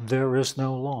which there is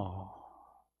no law.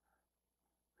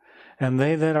 And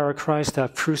they that are Christ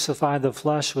have crucified the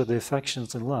flesh with the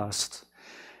affections and lusts.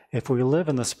 If we live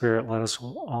in the Spirit, let us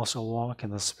also walk in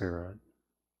the Spirit.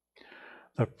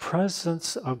 The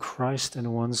presence of Christ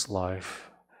in one's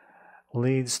life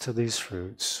leads to these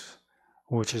fruits,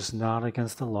 which is not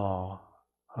against the law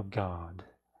of God,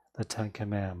 the Ten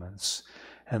Commandments.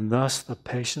 And thus the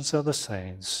patience of the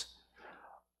saints,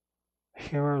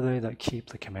 here are they that keep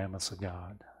the commandments of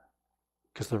God,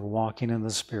 because they're walking in the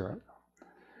Spirit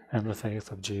and the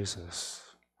faith of Jesus.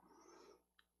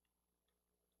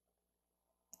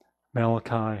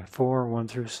 Malachi 4, 1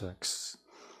 through 6.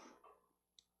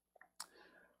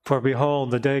 For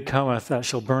behold, the day cometh that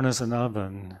shall burn as an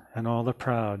oven, and all the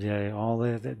proud, yea, all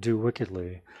they that do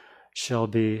wickedly, shall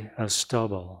be as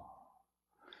stubble.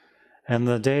 And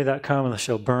the day that cometh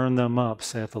shall burn them up,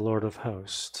 saith the Lord of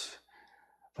hosts,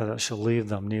 that it shall leave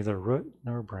them neither root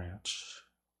nor branch.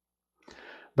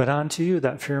 But unto you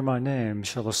that fear my name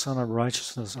shall the Son of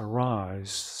Righteousness arise,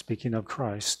 speaking of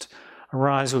Christ,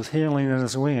 arise with healing in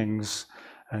his wings,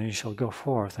 and he shall go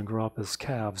forth and grow up as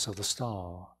calves of the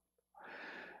stall.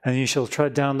 And ye shall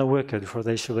tread down the wicked, for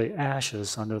they shall be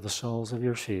ashes under the soles of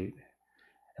your feet,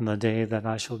 in the day that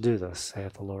I shall do this,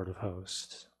 saith the Lord of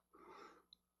hosts.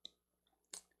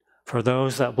 For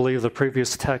those that believe the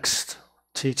previous text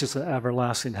teaches an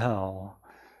everlasting hell,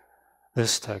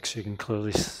 this text you can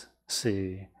clearly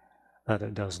see that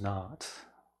it does not.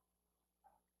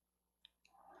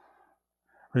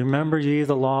 Remember ye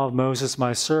the law of Moses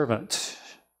my servant.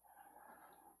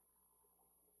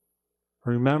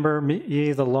 Remember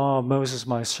ye the law of Moses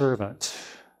my servant,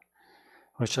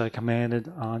 which I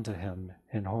commanded unto him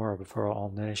in Horeb for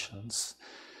all nations,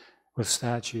 with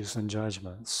statutes and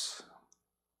judgments.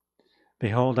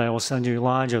 Behold, I will send you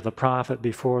Elijah the prophet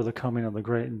before the coming of the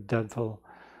great and dreadful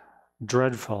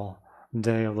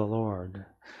day of the Lord.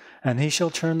 And he shall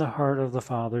turn the heart of the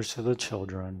fathers to the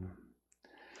children,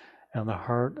 and the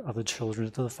heart of the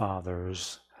children to the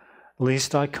fathers,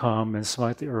 lest I come and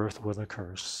smite the earth with a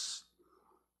curse.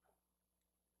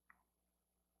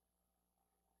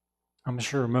 I'm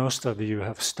sure most of you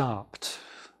have stopped,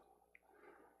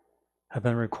 have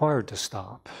been required to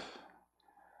stop,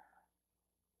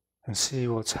 and see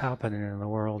what's happening in the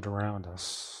world around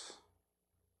us.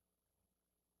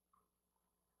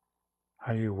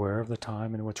 Are you aware of the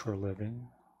time in which we're living?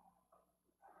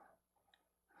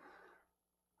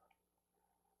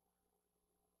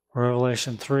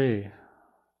 Revelation 3,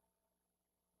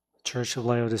 Church of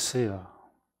Laodicea,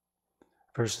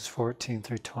 verses 14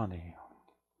 through 20.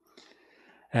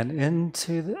 And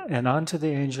unto the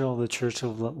angel of the church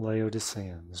of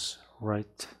Laodiceans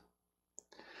write,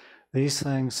 these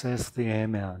things saith the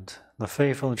Amen, the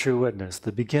faithful and true witness,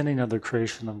 the beginning of the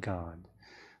creation of God.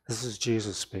 This is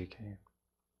Jesus speaking.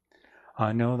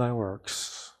 I know thy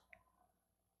works,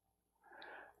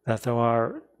 that thou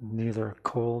art neither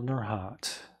cold nor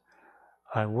hot.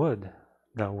 I would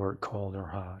thou wert cold or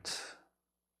hot.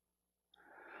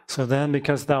 So then,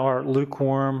 because thou art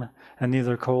lukewarm and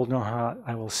neither cold nor hot,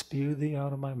 I will spew thee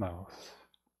out of my mouth.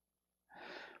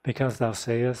 Because thou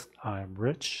sayest, I am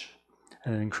rich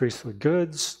and increase with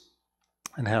goods,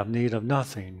 and have need of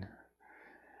nothing,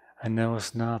 and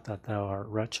knowest not that thou art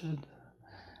wretched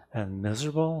and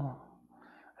miserable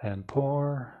and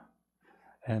poor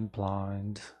and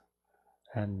blind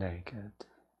and naked.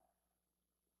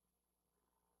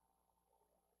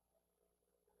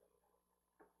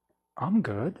 I'm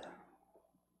good.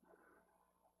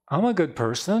 I'm a good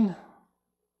person.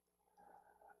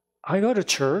 I go to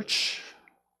church.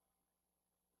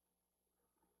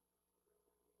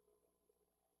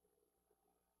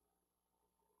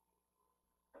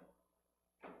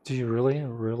 Do you really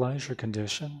realize your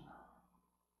condition?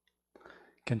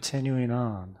 Continuing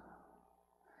on,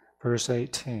 verse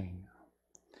 18.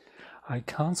 I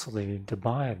counsel thee to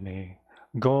buy of me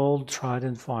gold tried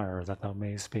in fire, that thou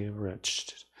mayest be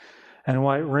enriched, and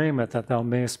white raiment, that thou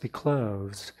mayest be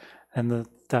clothed, and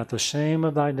that the shame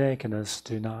of thy nakedness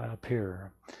do not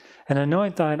appear. And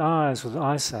anoint thine eyes with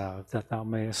eye salve, that thou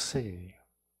mayest see.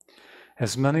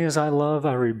 As many as I love,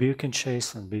 I rebuke and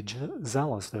chasten. Be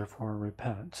zealous, therefore, and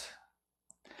repent.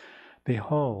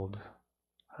 Behold,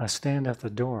 I stand at the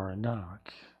door and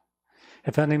knock.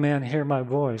 If any man hear my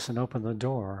voice and open the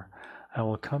door, I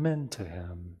will come in to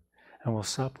him, and will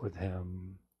sup with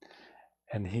him,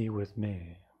 and he with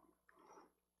me.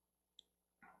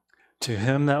 To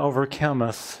him that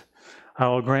overcometh, I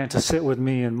will grant to sit with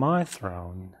me in my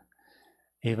throne,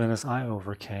 even as I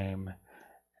overcame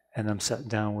and am set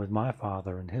down with my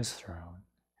Father in his throne.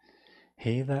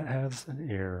 He that hath an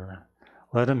ear,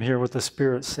 let him hear what the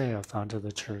Spirit saith unto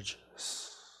the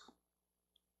churches.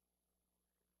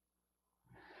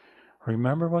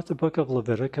 Remember what the book of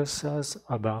Leviticus says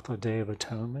about the Day of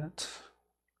Atonement?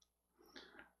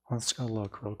 Let's go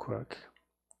look real quick.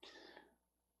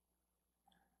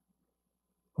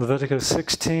 Leviticus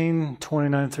 16,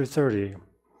 29 through 30.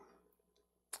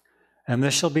 And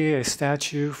this shall be a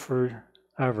statute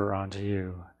forever unto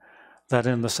you, that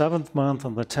in the 7th month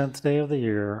on the 10th day of the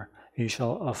year ye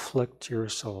shall afflict your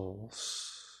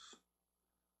souls,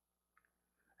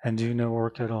 and do no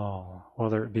work at all,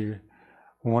 whether it be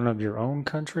one of your own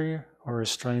country or a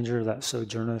stranger that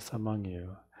sojourneth among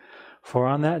you. For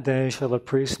on that day shall the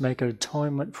priest make an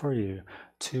atonement for you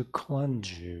to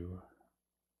cleanse you,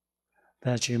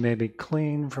 that you may be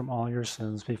clean from all your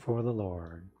sins before the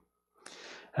Lord.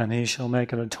 And he shall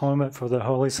make an atonement for the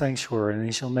holy sanctuary, and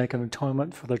he shall make an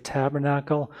atonement for the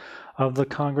tabernacle of the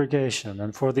congregation,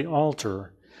 and for the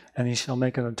altar, and he shall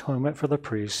make an atonement for the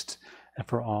priest, and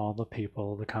for all the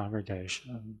people of the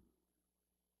congregation.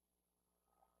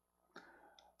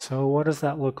 So what does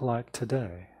that look like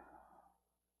today?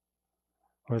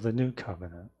 Or the new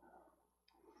covenant?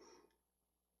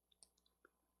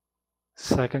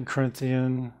 2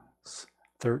 Corinthians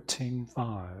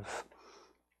 13:5.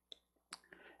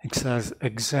 It says,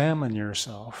 examine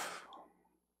yourself,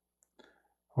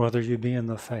 whether you be in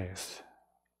the faith.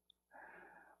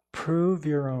 Prove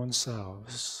your own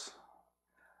selves.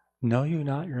 Know you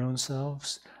not your own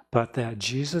selves, but that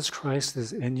Jesus Christ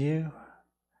is in you,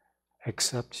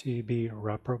 except ye be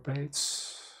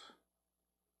reprobates.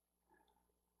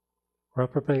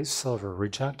 Reprobate silver,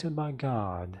 rejected by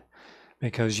God,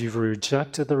 because you've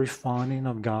rejected the refining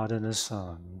of God in his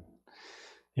Son.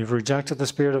 You've rejected the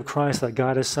Spirit of Christ that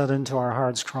God has sent into our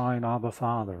hearts, crying, Abba,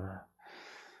 Father.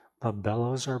 The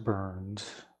bellows are burned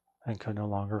and can no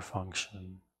longer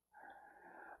function.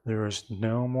 There is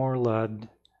no more lead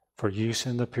for use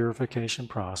in the purification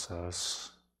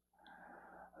process.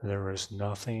 There is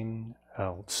nothing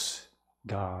else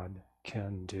God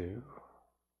can do.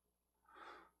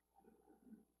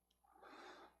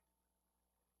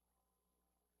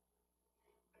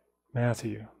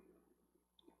 Matthew.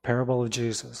 Parable of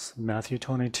Jesus, Matthew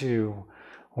 22,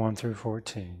 1 through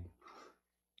 14.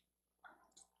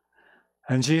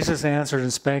 And Jesus answered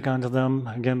and spake unto them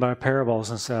again by parables,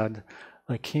 and said,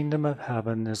 the kingdom of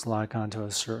heaven is like unto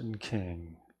a certain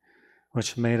king,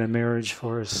 which made a marriage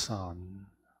for his son,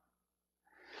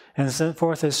 and sent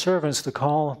forth his servants to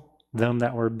call them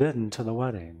that were bidden to the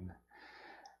wedding,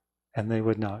 and they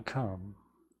would not come.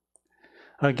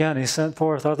 Again, he sent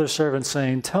forth other servants,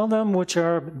 saying, tell them which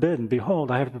are bidden,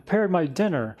 behold, I have prepared my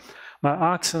dinner. My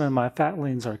oxen and my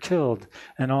fatlings are killed,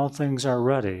 and all things are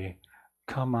ready.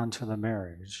 Come unto the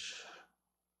marriage.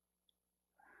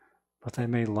 But they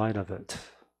made light of it,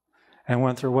 and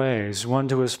went their ways, one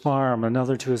to his farm,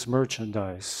 another to his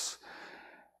merchandise.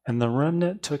 And the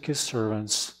remnant took his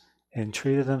servants, and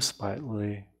treated them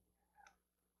spitefully,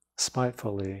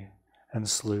 and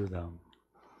slew them.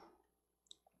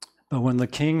 But when the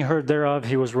king heard thereof,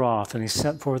 he was wroth, and he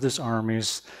sent forth his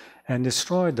armies, and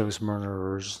destroyed those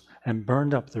murderers, and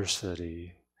burned up their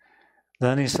city.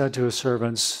 Then he said to his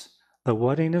servants, the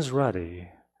wedding is ready,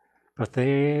 but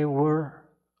they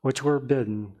which were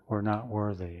bidden were not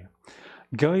worthy.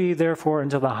 Go ye therefore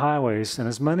into the highways, and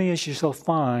as many as ye shall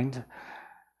find,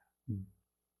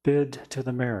 bid to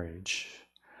the marriage.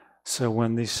 So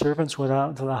when these servants went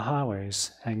out into the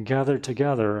highways, and gathered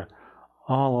together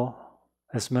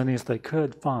as many as they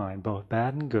could find, both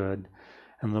bad and good,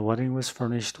 and the wedding was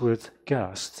furnished with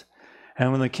guests.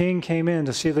 And when the king came in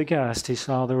to see the guest, he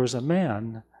saw there was a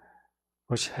man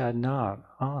which had not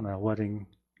on a wedding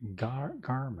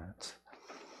garment.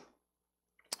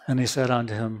 And he said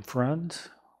unto him, friend,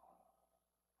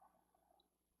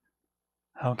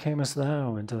 how camest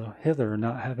thou into hither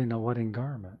not having a wedding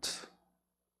garment?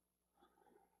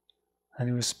 And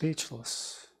he was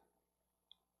speechless.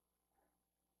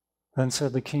 Then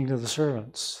said the king to the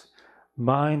servants,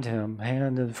 bind him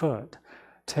hand and foot,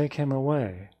 take him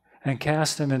away, and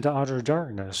cast him into utter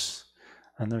darkness,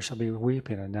 and there shall be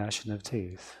weeping and gnashing of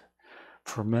teeth.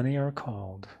 For many are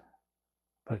called,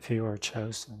 but few are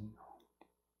chosen.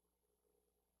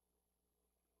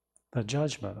 The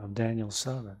judgment of Daniel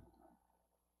 7.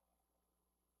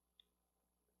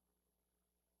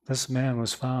 This man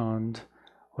was found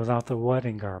without the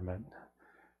wedding garment,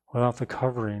 without the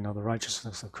covering of the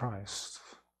righteousness of Christ.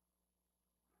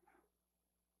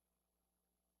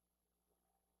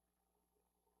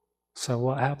 So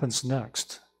what happens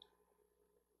next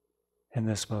in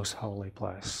this most holy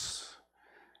place?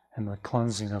 and the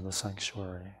cleansing of the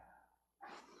sanctuary.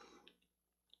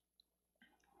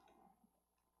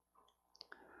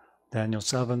 Daniel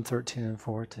 7, 13 and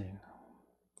 14.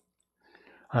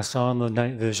 I saw in the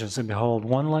night visions, and behold,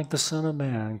 one like the Son of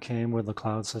Man came with the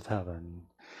clouds of heaven.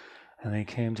 And they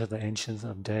came to the Ancient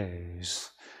of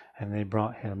Days, and they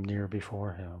brought him near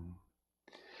before him.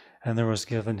 And there was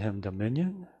given him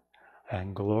dominion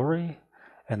and glory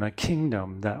and a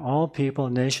kingdom that all people,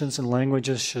 nations, and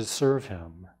languages should serve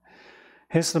him.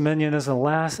 His dominion is a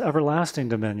everlasting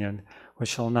dominion which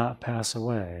shall not pass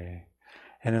away,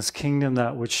 and his kingdom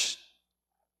that which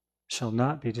shall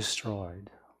not be destroyed.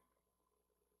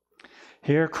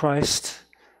 Here Christ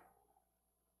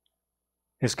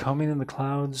is coming in the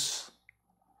clouds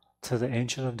to the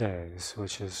Ancient of Days,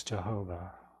 which is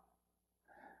Jehovah.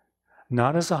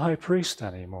 Not as a high priest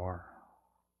anymore,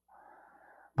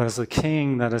 but as a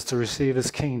king that is to receive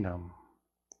his kingdom.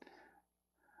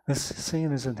 This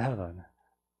scene is in heaven.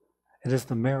 It is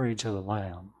the marriage of the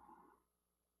Lamb.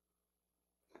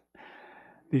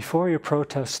 Before you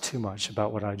protest too much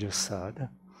about what I just said,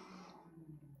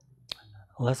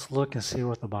 let's look and see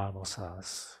what the Bible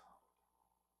says.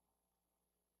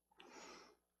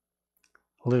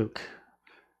 Luke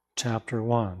chapter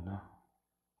 1,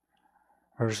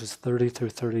 verses 30 through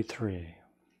 33.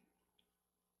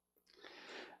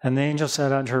 And the angel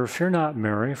said unto her, Fear not,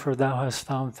 Mary, for thou hast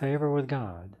found favor with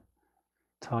God.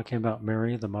 Talking about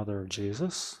Mary, the mother of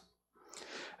Jesus.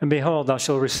 And behold, thou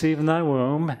shalt receive in thy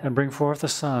womb, and bring forth a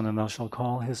son, and thou shalt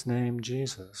call his name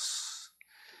Jesus.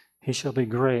 He shall be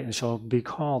great, and shall be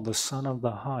called the Son of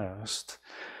the Highest.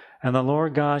 And the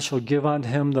Lord God shall give unto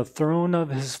him the throne of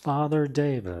his father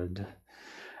David,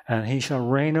 and he shall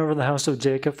reign over the house of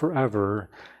Jacob forever,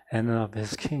 and of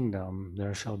his kingdom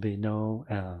there shall be no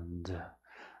end.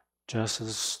 Just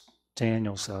as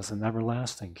Daniel says, an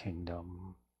everlasting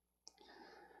kingdom.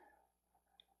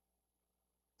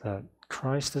 That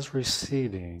Christ is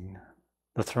receiving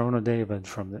the throne of David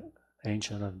from the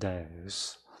Ancient of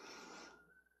Days.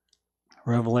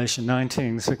 Revelation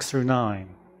 19, 6 through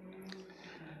 9.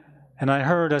 And I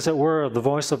heard, as it were, the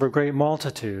voice of a great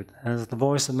multitude, as the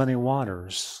voice of many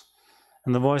waters,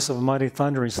 and the voice of a mighty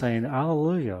thundering, saying,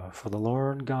 Alleluia, for the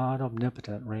Lord God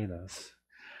omnipotent reigneth.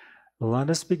 Let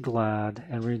us be glad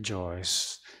and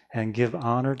rejoice, and give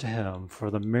honor to him, for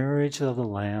the marriage of the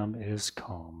Lamb is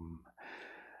come,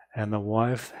 and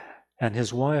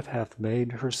his wife hath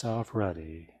made herself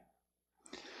ready.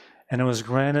 And it was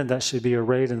granted that she be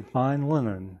arrayed in fine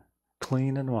linen,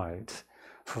 clean and white,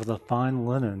 for the fine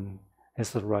linen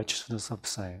is the righteousness of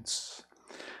saints.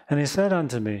 And he said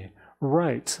unto me,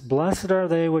 Write, blessed are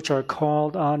they which are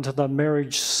called unto the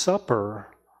marriage supper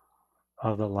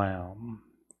of the Lamb.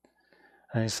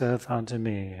 And he saith unto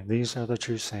me, These are the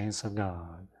true saints of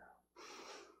God.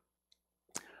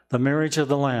 The marriage of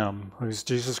the Lamb, who is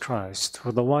Jesus Christ,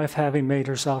 with the wife having made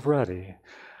herself ready.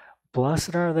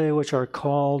 Blessed are they which are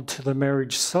called to the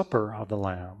marriage supper of the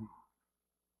Lamb.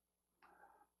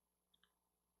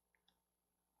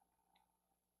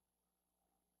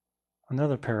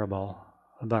 Another parable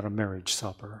about a marriage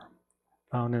supper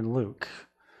found in Luke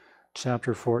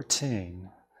chapter 14,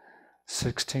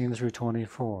 16 through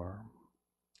 24.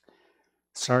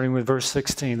 Starting with verse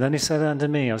 16, Then he said unto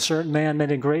me, A certain man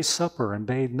made a great supper and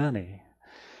bade many.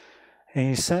 And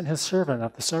he sent his servant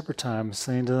at the supper time,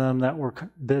 saying to them that were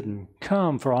bidden,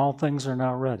 Come, for all things are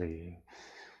now ready.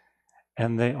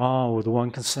 And they all, with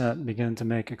one consent, began to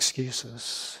make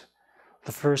excuses.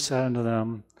 The first said unto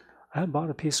them, I have bought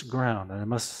a piece of ground, and I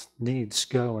must needs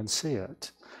go and see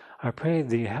it. I pray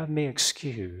thee, have me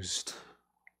excused.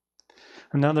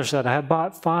 Another said, I have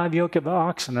bought 5 yoke of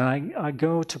oxen, and I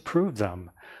go to prove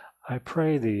them. I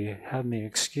pray thee, have me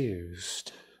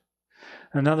excused.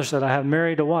 Another said, I have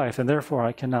married a wife, and therefore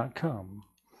I cannot come.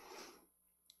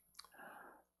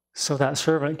 So that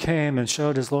servant came and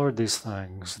showed his lord these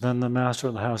things. Then the master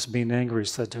of the house, being angry,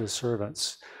 said to his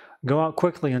servants, Go out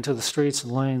quickly into the streets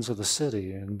and lanes of the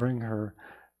city, and bring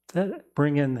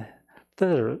in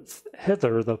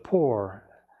hither the poor,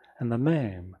 and the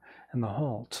maimed, and the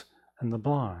halt, and the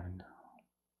blind.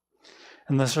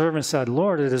 And the servant said,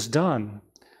 Lord, it is done,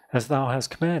 as thou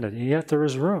hast commanded, yet there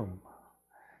is room.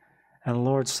 And the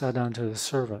Lord said unto the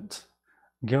servant,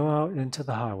 Go out into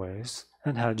the highways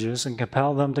and hedges, and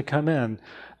compel them to come in,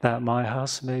 that my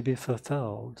house may be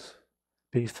filled.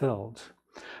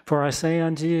 For I say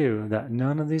unto you, that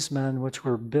none of these men which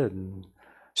were bidden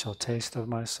shall taste of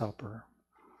my supper.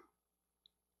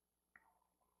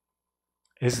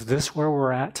 Is this where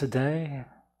we're at today?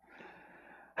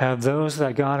 Have those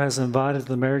that God has invited to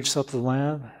the marriage supper of the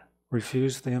Lamb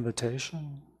refused the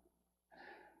invitation?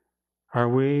 Are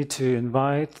we to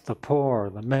invite the poor,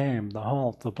 the maimed, the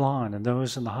halt, the blind, and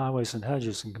those in the highways and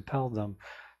hedges and compel them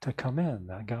to come in,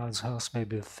 that God's house may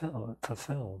be filled?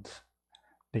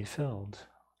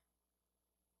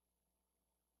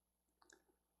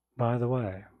 By the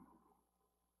way,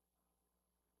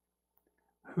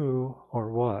 who or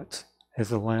what is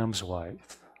the Lamb's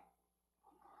wife?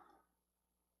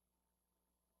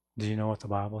 Do you know what the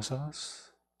Bible says?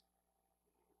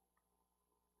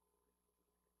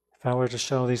 If I were to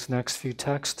show these next few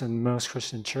texts in most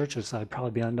Christian churches, I'd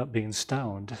probably end up being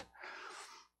stoned.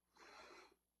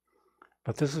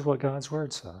 But this is what God's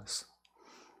Word says.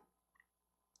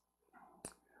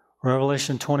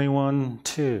 Revelation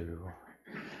 21:2.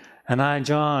 And I,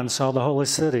 John, saw the holy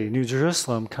city, New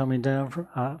Jerusalem, coming down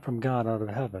from God out of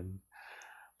heaven,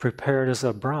 prepared as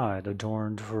a bride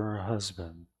adorned for her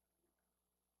husband.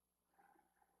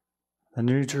 The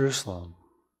New Jerusalem,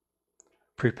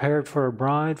 prepared for a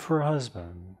bride for her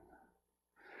husband.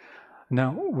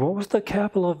 Now, what was the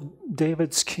capital of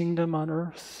David's kingdom on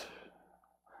earth?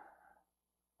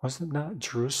 Was it not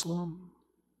Jerusalem?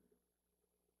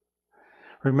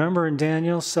 Remember in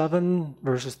Daniel 7,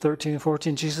 verses 13 and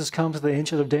 14, Jesus comes to the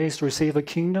Ancient of Days to receive a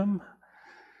kingdom.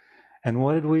 And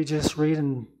what did we just read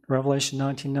in Revelation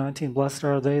 19:19? Blessed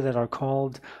are they that are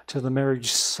called to the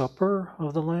marriage supper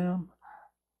of the Lamb.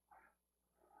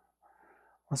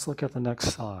 Let's look at the next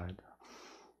slide.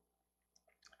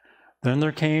 Then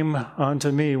there came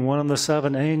unto me one of the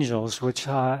seven angels, which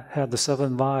had the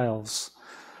seven vials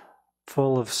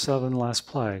full of seven last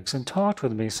plagues, and talked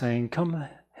with me, saying, Come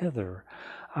hither,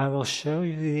 I will show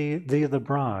thee the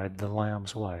bride, the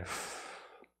Lamb's wife.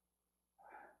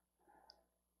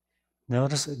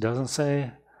 Notice it doesn't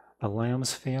say the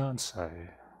Lamb's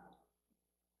fiancé.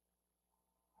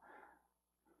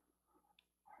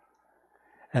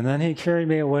 And then he carried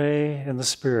me away in the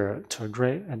Spirit to a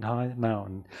great and high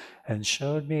mountain, and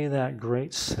showed me that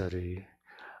great city,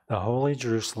 the holy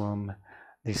Jerusalem,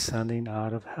 descending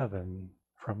out of heaven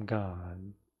from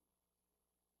God.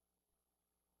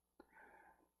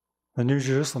 The New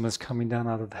Jerusalem is coming down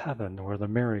out of heaven, where the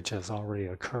marriage has already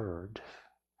occurred.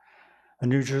 The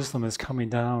New Jerusalem is coming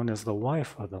down as the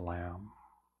wife of the Lamb.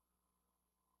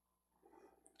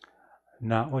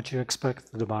 Not what you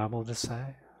expect the Bible to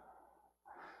say.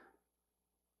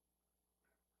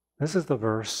 This is the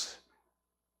verse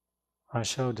I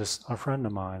showed to a friend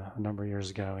of mine a number of years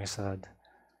ago. He said,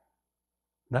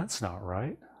 that's not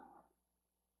right.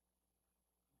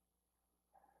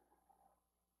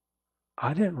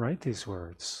 I didn't write these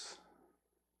words.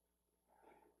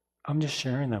 I'm just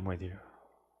sharing them with you.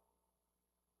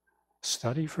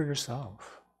 Study for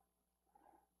yourself.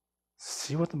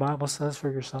 See what the Bible says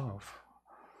for yourself.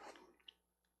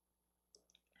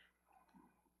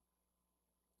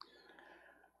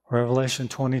 Revelation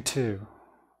 22.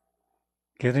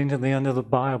 Getting to the end of the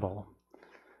Bible,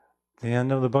 the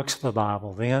end of the books of the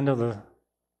Bible, the end of the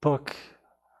book,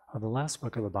 of the last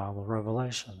book of the Bible,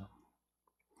 Revelation.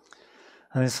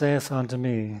 And he saith unto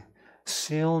me,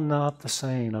 Seal not the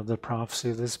saying of the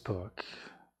prophecy of this book,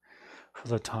 for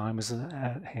the time is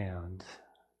at hand.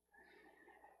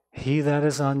 He that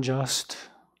is unjust,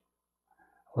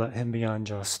 let him be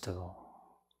unjust still.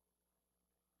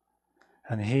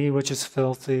 And he which is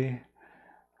filthy,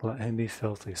 let him be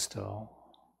filthy still.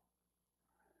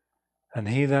 And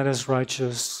he that is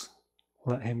righteous,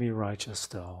 let him be righteous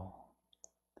still.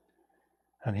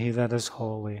 And he that is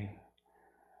holy,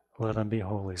 let him be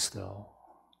holy still.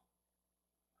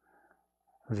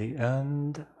 The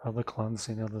end of the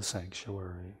cleansing of the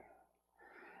sanctuary.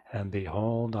 And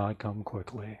behold, I come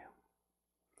quickly.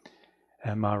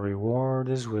 And my reward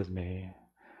is with me,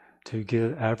 to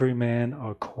give every man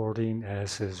according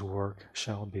as his work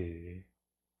shall be.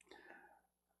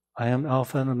 I am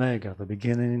Alpha and Omega, the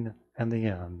beginning and the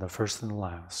end, the first and the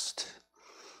last.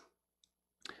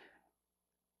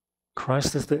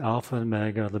 Christ is the Alpha and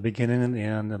Omega, the beginning and the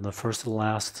end, and the first and the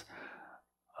last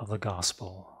of the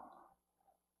gospel,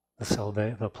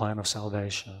 the plan of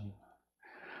salvation.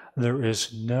 There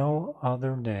is no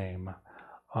other name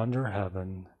under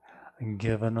heaven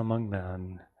given among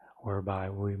men whereby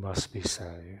we must be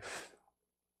saved.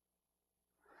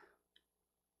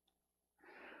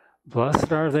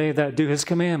 Blessed are they that do his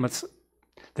commandments.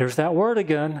 There's that word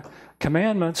again,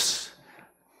 commandments.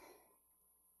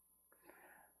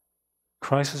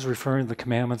 Christ is referring to the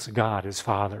commandments of God, his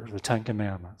Father, the 10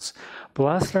 Commandments.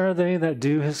 Blessed are they that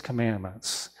do his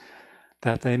commandments,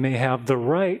 that they may have the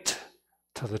right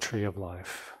to the tree of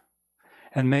life,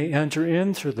 and may enter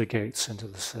in through the gates into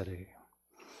the city.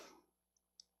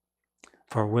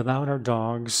 For without are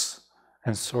dogs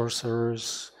and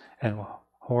sorcerers and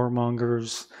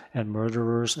whoremongers, and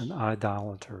murderers, and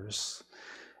idolaters,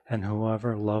 and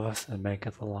whoever loveth and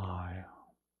maketh a lie.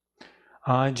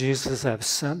 I, Jesus, have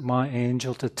sent my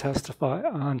angel to testify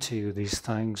unto you these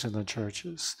things in the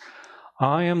churches.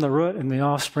 I am the root and the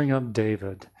offspring of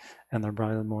David, and the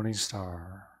bright and morning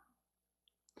star.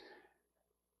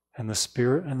 And the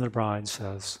Spirit and the bride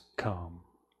says, come.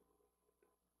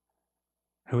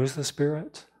 Who is the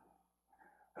Spirit?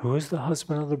 Who is the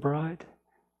husband of the bride?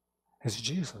 It's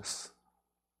Jesus.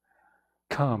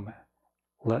 Come,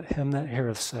 let him that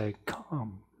heareth say,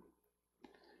 come.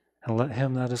 And let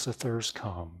him that is athirst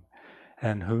come.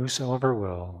 And whosoever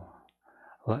will,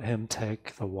 let him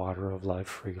take the water of life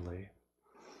freely.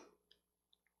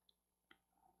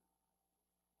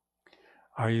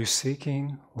 Are you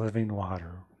seeking living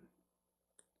water?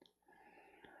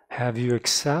 Have you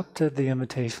accepted the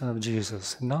invitation of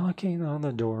Jesus knocking on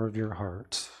the door of your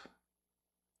heart?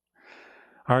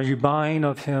 Are you buying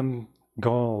of him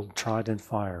gold tried in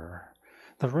fire,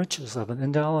 the riches of an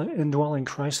indwelling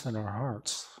Christ in our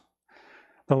hearts,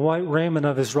 the white raiment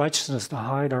of his righteousness to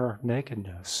hide our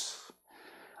nakedness,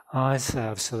 eyes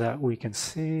have so that we can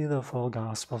see the full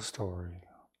gospel story,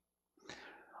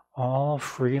 all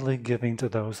freely giving to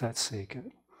those that seek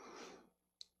it?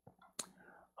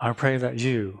 I pray that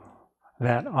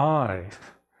I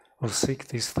will seek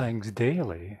these things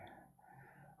daily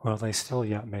while they still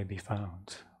yet may be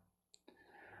found.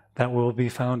 That will be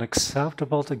found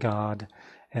acceptable to God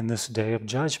in this day of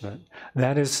judgment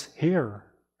that is here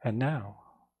and now.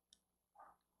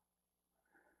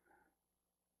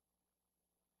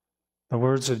 The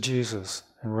words of Jesus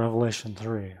in Revelation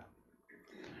 3.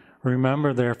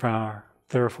 Remember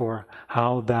therefore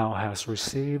how thou hast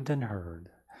received and heard,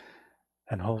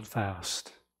 and hold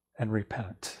fast and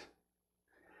repent.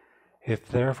 If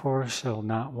therefore shall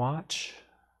not watch,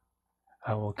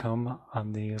 I will come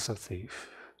on thee as a thief,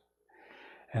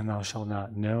 and thou shalt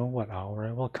not know what hour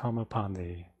I will come upon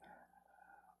thee.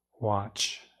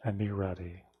 Watch and be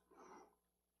ready.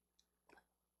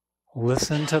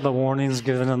 Listen to the warnings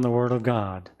given in the Word of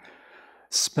God.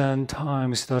 Spend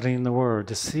time studying the Word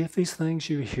to see if these things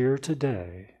you hear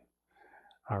today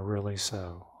are really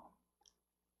so.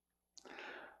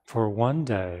 For one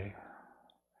day,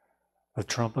 the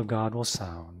trump of God will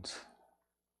sound,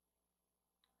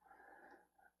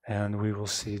 and we will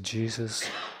see Jesus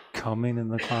coming in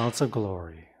the clouds of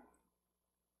glory.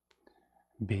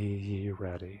 Be ye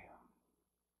ready.